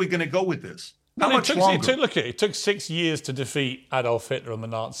long are we going to go with this? How much longer? It took 6 years to defeat Adolf Hitler and the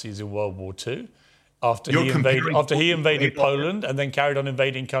Nazis in World War II. After he invaded Poland and then carried on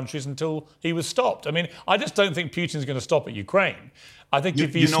invading countries until he was stopped. I mean, I just don't think Putin's going to stop at Ukraine. I think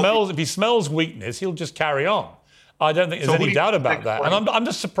if he smells weakness, he'll just carry on. I don't think there's any doubt about that. And I'm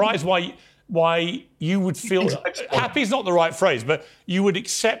just surprised why you would feel happy is not the right phrase, but you would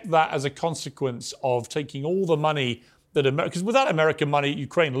accept that as a consequence of taking all the money that America, because without American money,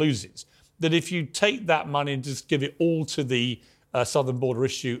 Ukraine loses, that if you take that money and just give it all to the southern border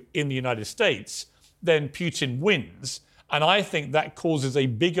issue in the United States, then Putin wins. And I think that causes a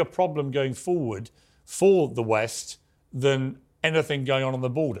bigger problem going forward for the West than anything going on the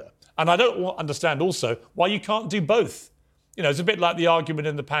border. And I don't understand also why you can't do both. You know, it's a bit like the argument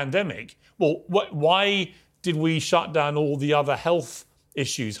in the pandemic. Well, why did we shut down all the other health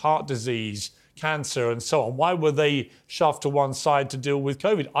issues, heart disease, cancer, and so on? Why were they shoved to one side to deal with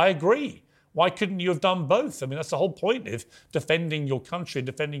COVID? I agree. Why couldn't you have done both? I mean, that's the whole point of defending your country,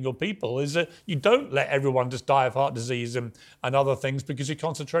 defending your people, is that you don't let everyone just die of heart disease and other things because you're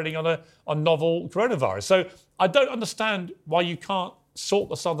concentrating on a novel coronavirus. So I don't understand why you can't sort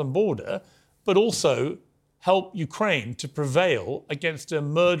the southern border, but also help Ukraine to prevail against a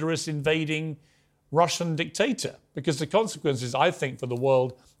murderous invading Russian dictator, because the consequences, I think, for the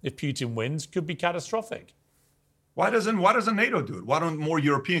world if Putin wins could be catastrophic. Why doesn't NATO do it? Why don't more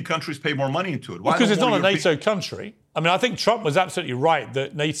European countries pay more money into it? Because it's not a NATO country. I mean, I think Trump was absolutely right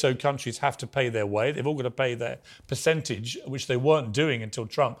that NATO countries have to pay their way. They've all got to pay their percentage, which they weren't doing until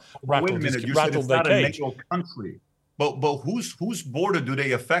Trump rattled their cage. It's not a NATO country. But whose border do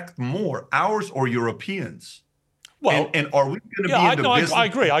they affect more, ours or Europeans? Well, and are we going to be in the business? I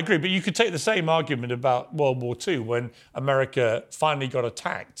agree. But you could take the same argument about World War II when America finally got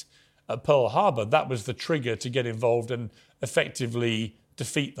attacked at Pearl Harbor. That was the trigger to get involved and effectively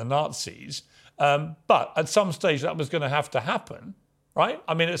defeat the Nazis. But at some stage, that was going to have to happen, right?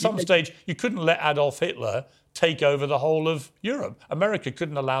 I mean, at some stage, you couldn't let Adolf Hitler take over the whole of Europe. America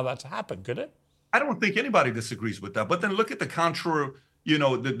couldn't allow that to happen, could it? I don't think anybody disagrees with that. But then look at the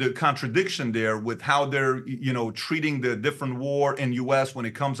the contradiction there with how they're, treating the different war in U.S. when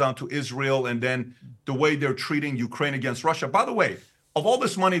it comes down to Israel, and then the way they're treating Ukraine against Russia. By the way, of all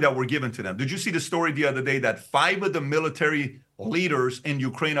this money that we're given to them, did you see the story the other day that 5 of the military leaders in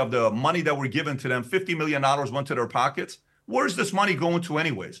Ukraine, of the money that were given to them, $50 million went to their pockets? Where's this money going to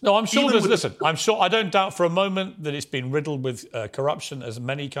anyways? No, I'm sure I'm sure, I don't doubt for a moment that it's been riddled with corruption, as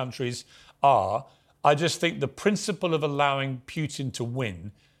many countries are. I just think the principle of allowing Putin to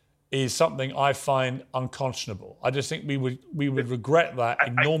win is something I find unconscionable. I just think we would regret that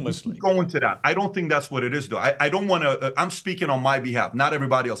enormously. Going to that, I don't think that's what it is, though. I don't want to. I'm speaking on my behalf, not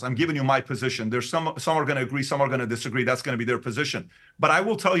everybody else. I'm giving you my position. There's some are going to agree, some are going to disagree. That's going to be their position. But I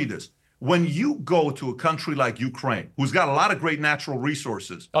will tell you this: when you go to a country like Ukraine, who's got a lot of great natural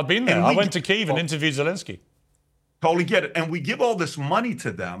resources, I've been there. I went to Kyiv and interviewed Zelensky. Totally get it. And we give all this money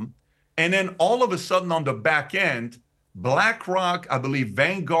to them. And then all of a sudden on the back end, BlackRock, I believe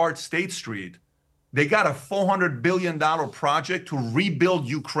Vanguard, State Street, they got a $400 billion project to rebuild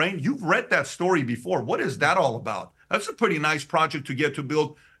Ukraine. You've read that story before. What is that all about? That's a pretty nice project to get to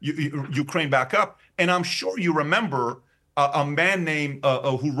build Ukraine back up. And I'm sure you remember a man named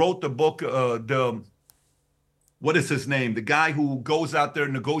who wrote the book, what is his name? The guy who goes out there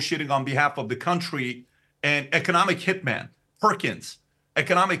negotiating on behalf of the country, and economic hitman, Perkins.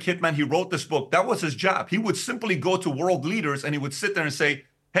 Economic hitman, he wrote this book. That was his job. He would simply go to world leaders and he would sit there and say,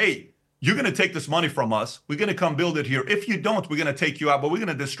 hey, you're going to take this money from us. We're going to come build it here. If you don't, we're going to take you out, but we're going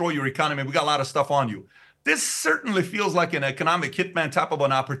to destroy your economy. We got a lot of stuff on you. This certainly feels like an economic hitman type of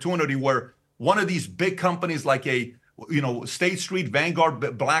an opportunity where one of these big companies like State Street,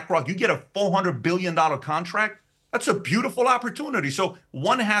 Vanguard, BlackRock, you get a $400 billion contract. That's a beautiful opportunity. So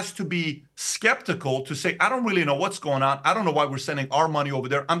one has to be skeptical to say, I don't really know what's going on. I don't know why we're sending our money over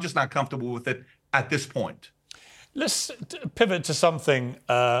there. I'm just not comfortable with it at this point. Let's pivot to something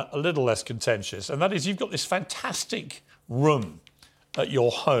a little less contentious, and that is you've got this fantastic room at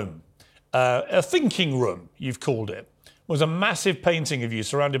your home, a thinking room, you've called it. It was a massive painting of you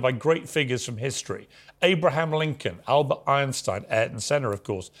surrounded by great figures from history. Abraham Lincoln, Albert Einstein, Ayrton Senna, of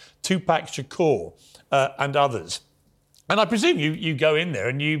course, Tupac Shakur, and others. And I presume you go in there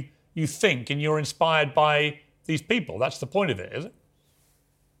and you think and you're inspired by these people. That's the point of it, is it?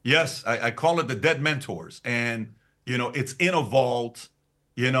 Yes, I call it the dead mentors. And, it's in a vault,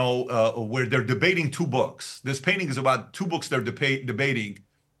 where they're debating 2 books. This painting is about 2 books they're debating.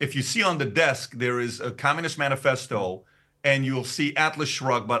 If you see on the desk, there is a Communist Manifesto, and you'll see Atlas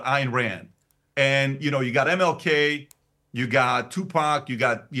Shrugged by Ayn Rand. And, you got MLK, you got Tupac, you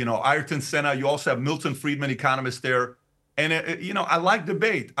got, Ayrton Senna. You also have Milton Friedman, economist there. And, I like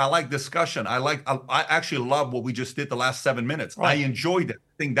debate. I like discussion. I actually love what we just did the last 7 minutes. Right. I enjoyed it.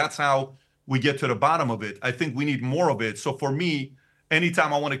 I think that's how we get to the bottom of it. I think we need more of it. So for me,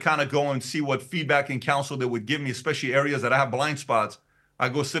 anytime I want to kind of go and see what feedback and counsel they would give me, especially areas that I have blind spots, I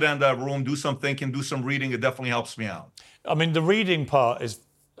go sit in that room, do some thinking, do some reading. It definitely helps me out. I mean, the reading part is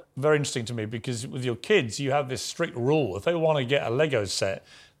very interesting to me because with your kids, you have this strict rule. If they want to get a Lego set,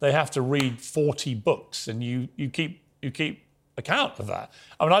 they have to read 40 books, and you keep account of that.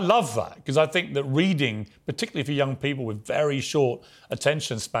 I mean, I love that because I think that reading, particularly for young people with very short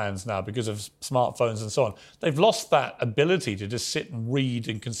attention spans now because of smartphones and so on, they've lost that ability to just sit and read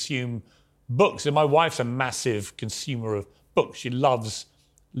and consume books. And my wife's a massive consumer of books. She loves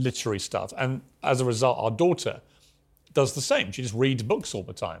literary stuff. And as a result, our daughter does the same. She just reads books all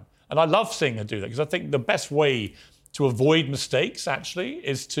the time. And I love seeing her do that because I think the best way to avoid mistakes actually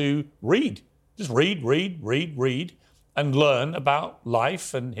is to read. Just read, and learn about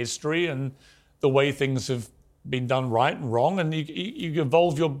life and history and the way things have been done right and wrong, and you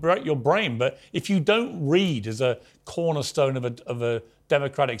evolve your brain. But if you don't read as a cornerstone of a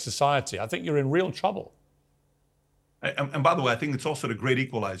democratic society, I think you're in real trouble. And by the way, I think it's also the great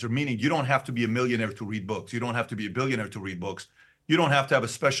equalizer, meaning you don't have to be a millionaire to read books. You don't have to be a billionaire to read books. You don't have to have a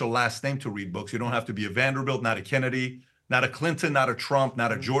special last name to read books. You don't have to be a Vanderbilt, not a Kennedy, not a Clinton, not a Trump,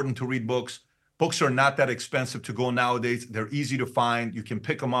 not a Jordan to read books. Books are not that expensive to go nowadays. They're easy to find. You can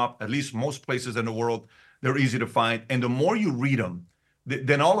pick them up, at least most places in the world. They're easy to find. And the more you read them,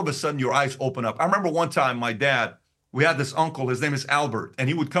 then all of a sudden your eyes open up. I remember one time my dad, we had this uncle, his name is Albert, and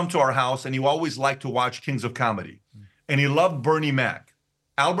he would come to our house and he always liked to watch Kings of Comedy. And he loved Bernie Mac.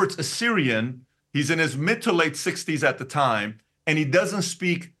 Albert's Assyrian. He's in his mid to late 60s at the time, and he doesn't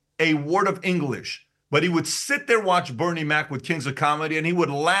speak a word of English. But he would sit there, watch Bernie Mac with Kings of Comedy, and he would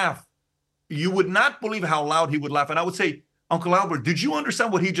laugh. You would not believe how loud he would laugh. And I would say, Uncle Albert, did you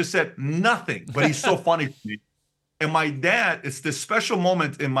understand what he just said? Nothing, but he's so funny to me. And my dad, it's this special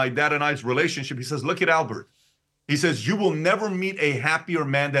moment in my dad and I's relationship. He says, look at Albert. He says, you will never meet a happier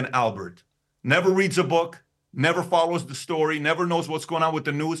man than Albert. Never reads a book, never follows the story, never knows what's going on with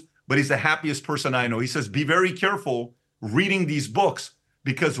the news, but he's the happiest person I know. He says, be very careful reading these books,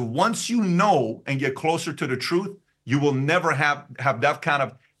 because once you know and get closer to the truth, you will never have that kind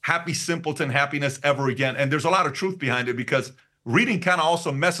of happy simpleton happiness ever again. And there's a lot of truth behind it, because reading kind of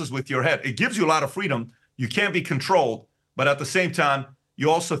also messes with your head. It gives you a lot of freedom. You can't be controlled, but at the same time, you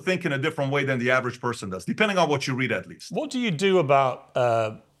also think in a different way than the average person does, depending on what you read at least. What do you do about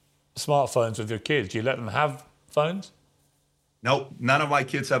smartphones with your kids? Do you let them have phones? No, none of my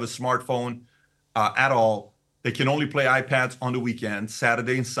kids have a smartphone at all. They can only play iPads on the weekends,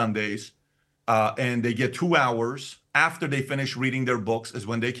 Saturday and Sundays, and they get 2 hours after they finish reading their books is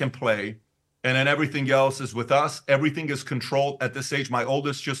when they can play. And then everything else is with us. Everything is controlled at this age. My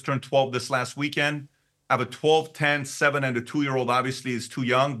oldest just turned 12 this last weekend. I have a 12, 10, 7, and a 2-year-old. Obviously is too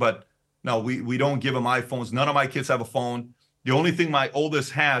young, but no, we don't give them iPhones. None of my kids have a phone. The only thing my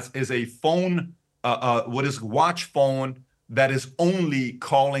oldest has is a phone, watch phone that is only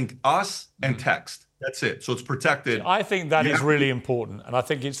calling us and text. That's it. So it's protected. I think that is really important. And I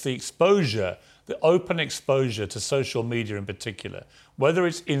think it's the exposure, the open exposure to social media in particular, whether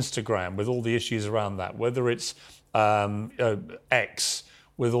it's Instagram with all the issues around that, whether it's X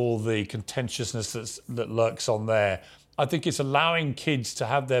with all the contentiousness that lurks on there. I think it's allowing kids to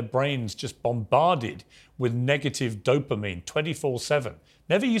have their brains just bombarded with negative dopamine 24/7.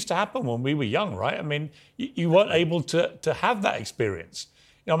 Never used to happen when we were young, right? I mean, you weren't able to have that experience.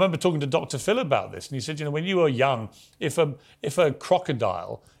 You know, I remember talking to Dr. Phil about this, and he said, you know, when you were young, if a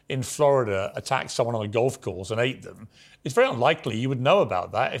crocodile in Florida attacked someone on a golf course and ate them, it's very unlikely you would know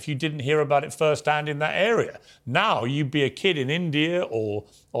about that if you didn't hear about it firsthand in that area. Now, you'd be a kid in India or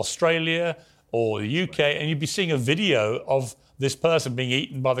Australia or the UK, and you'd be seeing a video of this person being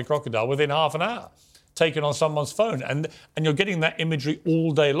eaten by the crocodile within half an hour, taken on someone's phone. And you're getting that imagery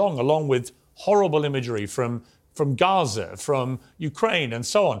all day long, along with horrible imagery from Gaza, from Ukraine, and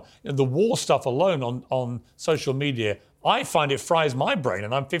so on. You know, the war stuff alone on social media, I find it fries my brain,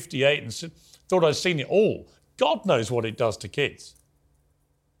 and I'm 58 and thought I'd seen it all. God knows what it does to kids.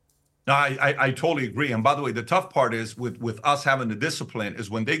 No, I totally agree. And by the way, the tough part is with us having the discipline is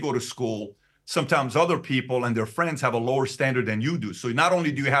when they go to school, sometimes other people and their friends have a lower standard than you do. So not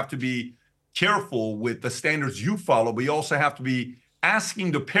only do you have to be careful with the standards you follow, but you also have to be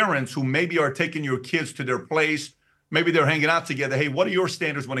asking the parents who maybe are taking your kids to their place, maybe they're hanging out together, hey, what are your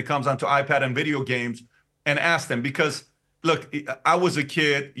standards when it comes onto iPad and video games? And ask them, because look, I was a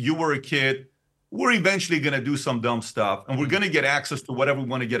kid, you were a kid, we're eventually going to do some dumb stuff, and we're going to get access to whatever we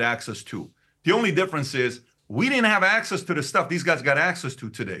want to get access to. The only difference is we didn't have access to the stuff these guys got access to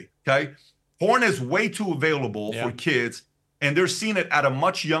today, okay? Porn is way too available for kids, and they're seeing it at a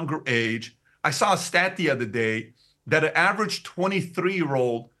much younger age. I saw a stat the other day that an average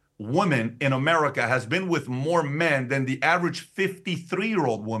 23-year-old woman in America has been with more men than the average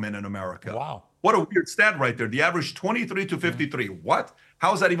 53-year-old woman in America. Wow. What a weird stat right there. The average 23 to 53. What?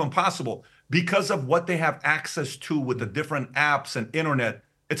 How is that even possible? Because of what they have access to with the different apps and internet.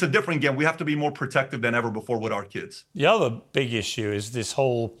 It's a different game. We have to be more protective than ever before with our kids. The other big issue is this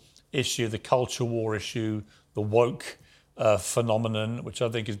whole issue, the culture war issue, the woke phenomenon, which I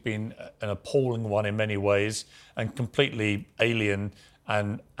think has been an appalling one in many ways and completely alien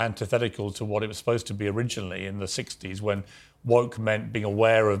and antithetical to what it was supposed to be originally in the 60s, when woke meant being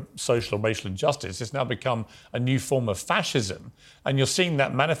aware of social and racial injustice. It's now become a new form of fascism. And you're seeing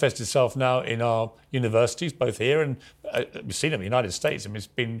that manifest itself now in our universities, both here and we've seen it in the United States. I mean, it's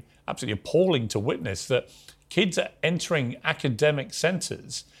been absolutely appalling to witness that kids are entering academic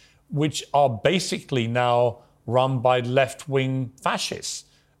centers which are basically now run by left-wing fascists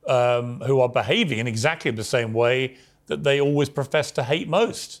who are behaving in exactly the same way that they always profess to hate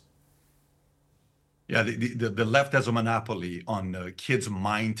most. Yeah, the left has a monopoly on kids'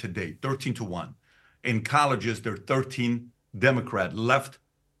 mind today, 13-1. In colleges, there are 13 Democrat left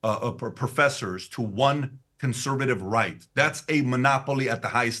professors to 1 conservative right. That's a monopoly at the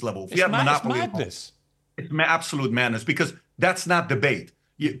highest level. If you have monopoly, it's madness. It's absolute madness, because that's not debate.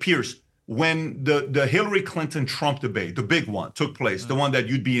 Piers, when the Hillary Clinton-Trump debate, the big one, took place, the one that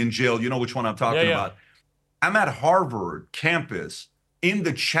you'd be in jail, you know which one I'm talking about. I'm at Harvard campus in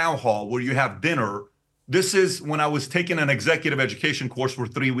the chow hall where you have dinner. This is when I was taking an executive education course for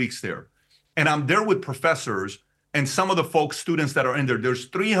 3 weeks there. And I'm there with professors and some of the folks, students that are in there. There's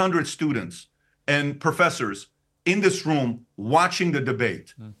 300 students and professors in this room watching the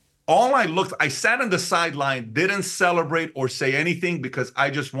debate. I sat on the sideline, didn't celebrate or say anything, because I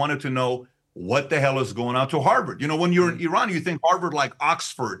just wanted to know what the hell is going on to Harvard. You know, when you're in Iran, you think Harvard like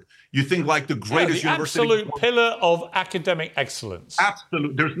Oxford. You think like the greatest university. Absolute pillar of academic excellence.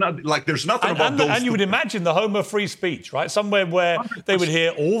 Absolute. There's nothing about those. And you would imagine the home of free speech, right? Somewhere where 100%. They would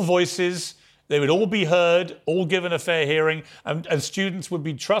hear all voices, they would all be heard, all given a fair hearing, and students would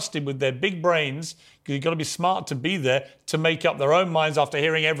be trusted with their big brains, because you've got to be smart to be there, to make up their own minds after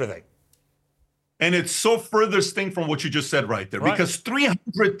hearing everything. And it's so furthest thing from what you just said right there, because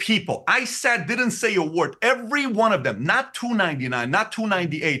 300 people, I didn't say a word. Every one of them, not 299, not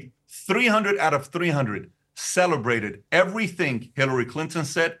 298, 300 out of 300 celebrated everything Hillary Clinton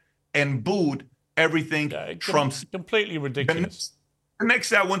said and booed everything Trump said. Completely ridiculous. The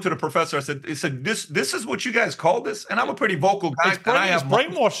next day I went to the professor. I said, this is what you guys call this? And I'm a pretty vocal guy. It's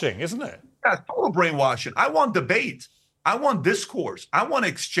brainwashing, isn't it? Yeah, it's total brainwashing. I want debate. I want discourse. I want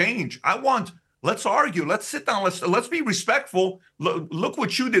exchange. Let's argue. Let's sit down. Let's be respectful. Look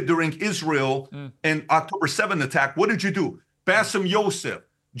what you did during Israel and October 7th attack. What did you do? Bassem Youssef.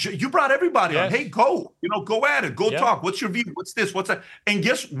 You brought everybody on. Hey, go. Go at it. Go talk. What's your view? What's this? What's that? And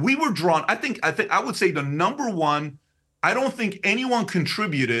yes, we were drawn. I would say the number one. I don't think anyone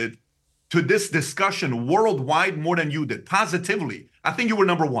contributed to this discussion worldwide more than you did. Positively, I think you were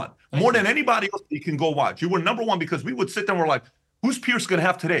number one. More than anybody else you can go watch. You were number one, because we would sit there and we're like, who's Piers going to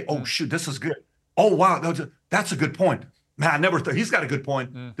have today? Oh, shoot, this is good. Oh, wow, that's a good point. Man, I never thought he's got a good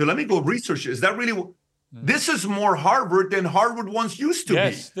point. Dude, let me go research it. Is that really this is more Harvard than Harvard once used to be.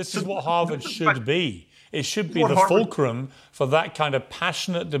 Yes, this is what Harvard should be. It should be the fulcrum for that kind of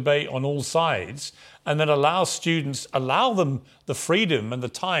passionate debate on all sides, and then allow them the freedom and the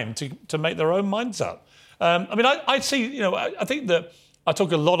time to make their own minds up. I see, I think that I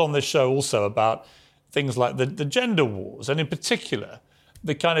talk a lot on this show also about things like the gender wars, and in particular,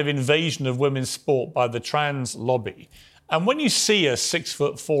 the kind of invasion of women's sport by the trans lobby. And when you see a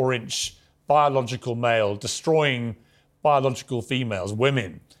 6'4" biological male destroying biological females,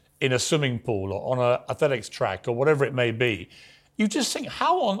 women, in a swimming pool or on an athletics track or whatever it may be, you just think,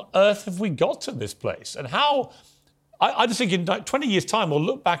 how on earth have we got to this place? And how, I just think in 20 years' time, we'll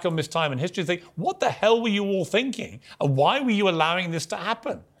look back on this time in history and think, what the hell were you all thinking? And why were you allowing this to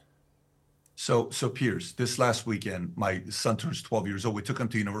happen? So Piers, this last weekend, my son turns 12 years old. We took him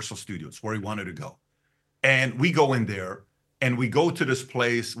to Universal Studios, where he wanted to go. And we go in there, and we go to this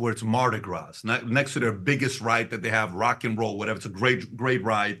place where it's Mardi Gras, next to their biggest ride that they have, rock and roll, whatever. It's a great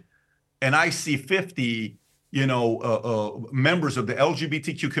ride. And I see 50, members of the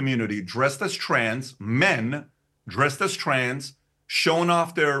LGBTQ community dressed as trans, men dressed as trans, showing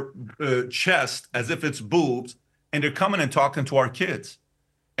off their chest as if it's boobs, and they're coming and talking to our kids.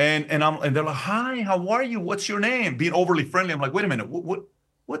 And they're like, hi, how are you? What's your name? Being overly friendly. I'm like, wait a minute,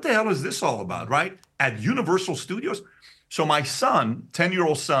 what the hell is this all about, right? At Universal Studios? So my son,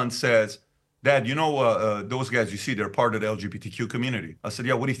 10-year-old son, says, Dad, those guys you see, they're part of the LGBTQ community. I said,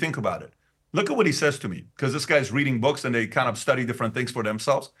 yeah, what do you think about it? Look at what he says to me, because this guy's reading books and they kind of study different things for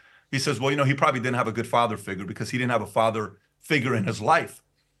themselves. He says, well, he probably didn't have a good father figure because he didn't have a father figure in his life.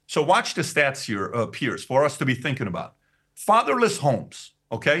 So watch the stats here, Piers, for us to be thinking about. Fatherless homes,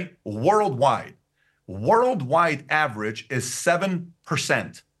 okay, worldwide. Worldwide average is 7%.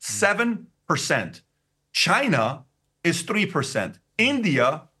 7%. China is 3%.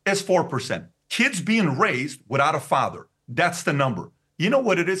 India is 4%. Kids being raised without a father. That's the number. You know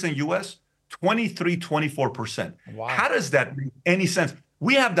what it is in US? 23, 24%. Wow. How does that make any sense?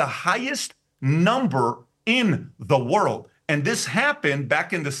 We have the highest number in the world. And this happened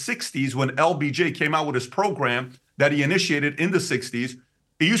back in the 60s when LBJ came out with his program that he initiated in the 60s.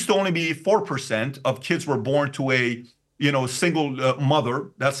 It used to only be 4% of kids were born to a, single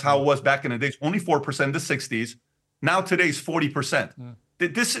mother. That's how it was back in the days. Only 4% in the 60s. Now today's 40%.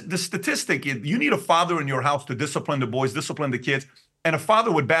 The statistic, you need a father in your house to discipline the boys, discipline the kids, and a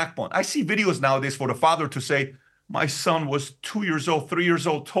father with backbone. I see videos nowadays for the father to say, my son was 2 years old, 3 years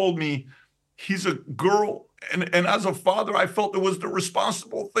old, told me he's a girl. And as a father, I felt it was the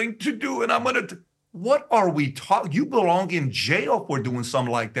responsible thing to do. And I'm going to, what are we talking? You belong in jail for doing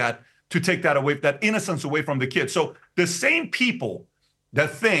something like that, to take that away, that innocence away from the kids. So the same people that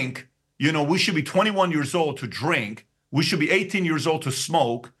think, we should be 21 years old to drink, we should be 18 years old to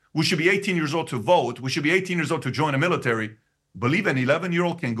smoke, we should be 18 years old to vote, we should be 18 years old to join the military, believe an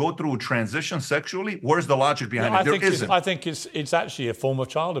 11-year-old can go through a transition sexually? Where's the logic behind it? There isn't. I think it's actually a form of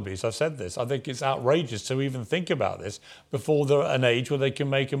child abuse. I've said this. I think it's outrageous to even think about this before they're at an age where they can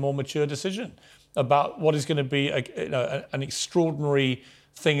make a more mature decision about what is going to be an extraordinary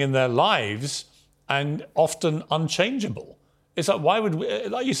thing in their lives and often unchangeable. It's like, why would we,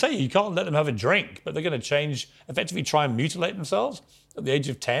 like you say, you can't let them have a drink, but they're going to change, effectively try and mutilate themselves at the age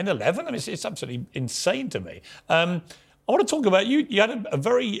of 10, 11? I mean, it's absolutely insane to me. I want to talk about you. You had a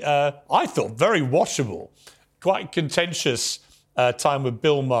very, I thought, very watchable, quite contentious time with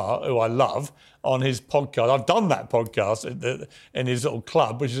Bill Maher, who I love, on his podcast. I've done that podcast in his little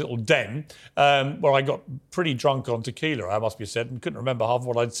club, which is a little den, where I got pretty drunk on tequila, I must be said, and couldn't remember half of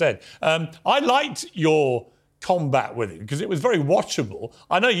what I'd said. I liked your combat with it because it was very watchable.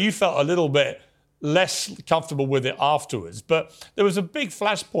 I know you felt a little bit less comfortable with it afterwards, but there was a big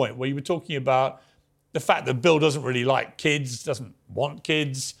flashpoint where you were talking about the fact that Bill doesn't really like kids, doesn't want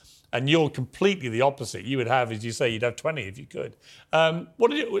kids, and you're completely the opposite. You would have, as you say, you'd have 20 if you could. What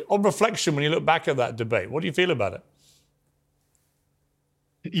did you, on reflection, when you look back at that debate, what do you feel about it?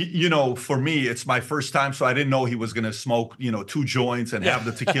 For me, it's my first time, so I didn't know he was going to smoke, 2 joints and have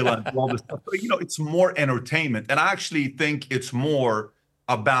the tequila and all this stuff. But, it's more entertainment. And I actually think it's more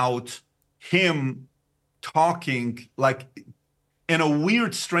about him talking like, in a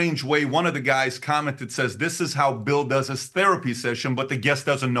weird, strange way. One of the guys commented, says, this is how Bill does his therapy session, but the guest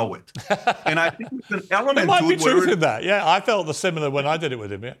doesn't know it. And I think it's an element there might to be it truth in that. Yeah, I felt the similar when I did it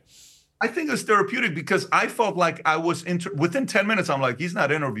with him, yeah. I think it's therapeutic because I felt like I was, within 10 minutes, I'm like, he's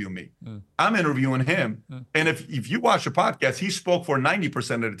not interviewing me. I'm interviewing him. And if you watch the podcast, he spoke for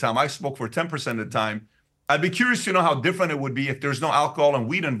 90% of the time. I spoke for 10% of the time. I'd be curious to know how different it would be if there's no alcohol and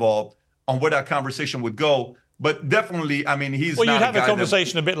weed involved, on where that conversation would go. But definitely, I mean, he's well, not you'd have a a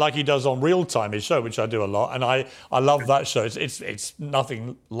conversation a bit like he does on Real Time, his show, which I do a lot, and I love that show. It's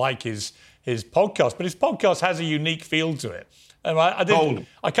nothing like his podcast, but his podcast has a unique feel to it, and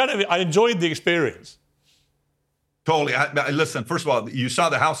I enjoyed the experience. Totally. Listen, first of all, you saw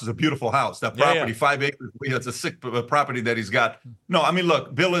the house is a beautiful house. That property, 5 acres, it's a sick property that he's got. No, I mean,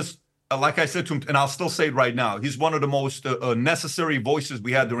 look, Bill is, like I said to him, and I'll still say it right now, he's one of the most necessary voices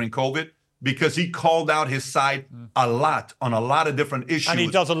we had during COVID, because he called out his side a lot on a lot of different issues. And he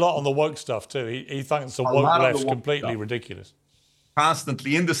does a lot on the woke stuff too. He thinks the woke left's completely ridiculous.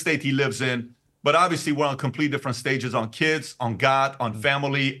 Constantly in the state he lives in. But obviously we're on complete different stages on kids, on God, on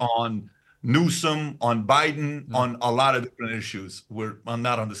family, on Newsom, on Biden, on a lot of different issues. We're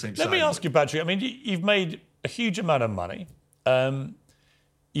not on the same side. Let me ask you, Patrick. I mean, you've made a huge amount of money.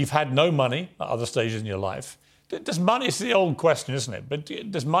 You've had no money at other stages in your life. Does money, it's the old question, isn't it? But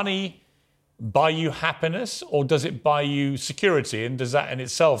does money buy you happiness, or does it buy you security? And does that in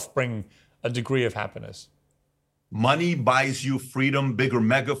itself bring a degree of happiness? Money buys you freedom, bigger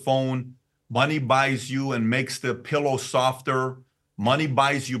megaphone. Money buys you and makes the pillow softer. Money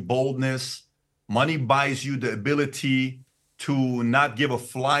buys you boldness. Money buys you the ability to not give a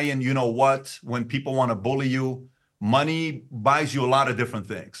flying you-know-what when people want to bully you. Money buys you a lot of different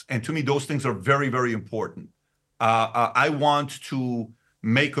things. And to me, those things are very, very important. I want to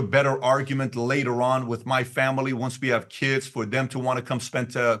make a better argument later on with my family once we have kids, for them to want to come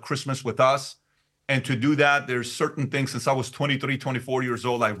spend Christmas with us. And to do that, there's certain things. Since I was 23, 24 years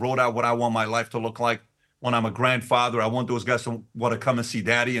old, I wrote out what I want my life to look like when I'm a grandfather. I want those guys to want to come and see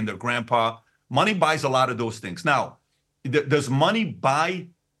daddy and their grandpa. Money buys a lot of those things. Now, does money buy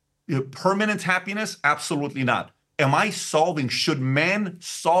Permanent happiness? Absolutely not. Am I solving, should man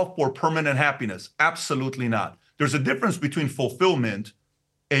solve for permanent happiness? Absolutely not. There's a difference between fulfillment,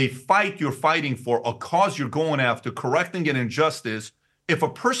 a fight you're fighting for, a cause you're going after, correcting an injustice. If a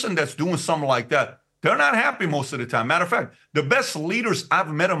person that's doing something like that, they're not happy most of the time. Matter of fact, the best leaders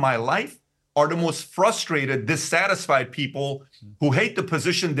I've met in my life are the most frustrated, dissatisfied people who hate the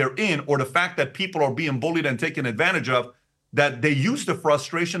position they're in or the fact that people are being bullied and taken advantage of, that they use the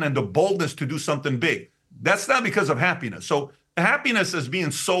frustration and the boldness to do something big. That's not because of happiness. So happiness is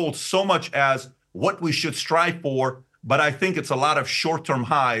being sold so much as what we should strive for, but I think it's a lot of short-term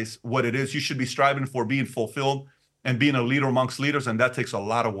highs. What it is, you should be striving for being fulfilled and being a leader amongst leaders, and that takes a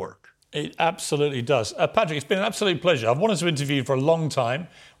lot of work. It absolutely does. Patrick, it's been an absolute pleasure. I've wanted to interview you for a long time.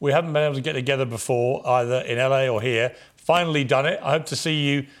 We haven't been able to get together before, either in LA or here. Finally done it. I hope to see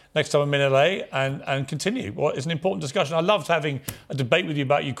you next time I'm in LA and continue. Well, it's an important discussion. I loved having a debate with you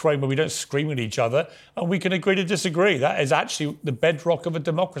about Ukraine where we don't scream at each other and we can agree to disagree. That is actually the bedrock of a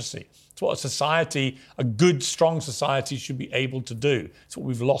democracy. It's what a society, a good, strong society should be able to do. It's what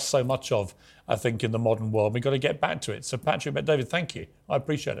we've lost so much of, I think, in the modern world. We've got to get back to it. So Patrick, David, thank you. I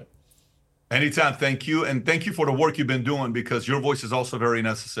appreciate it. Anytime, thank you. And thank you for the work you've been doing because your voice is also very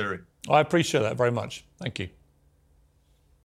necessary. I appreciate that very much. Thank you.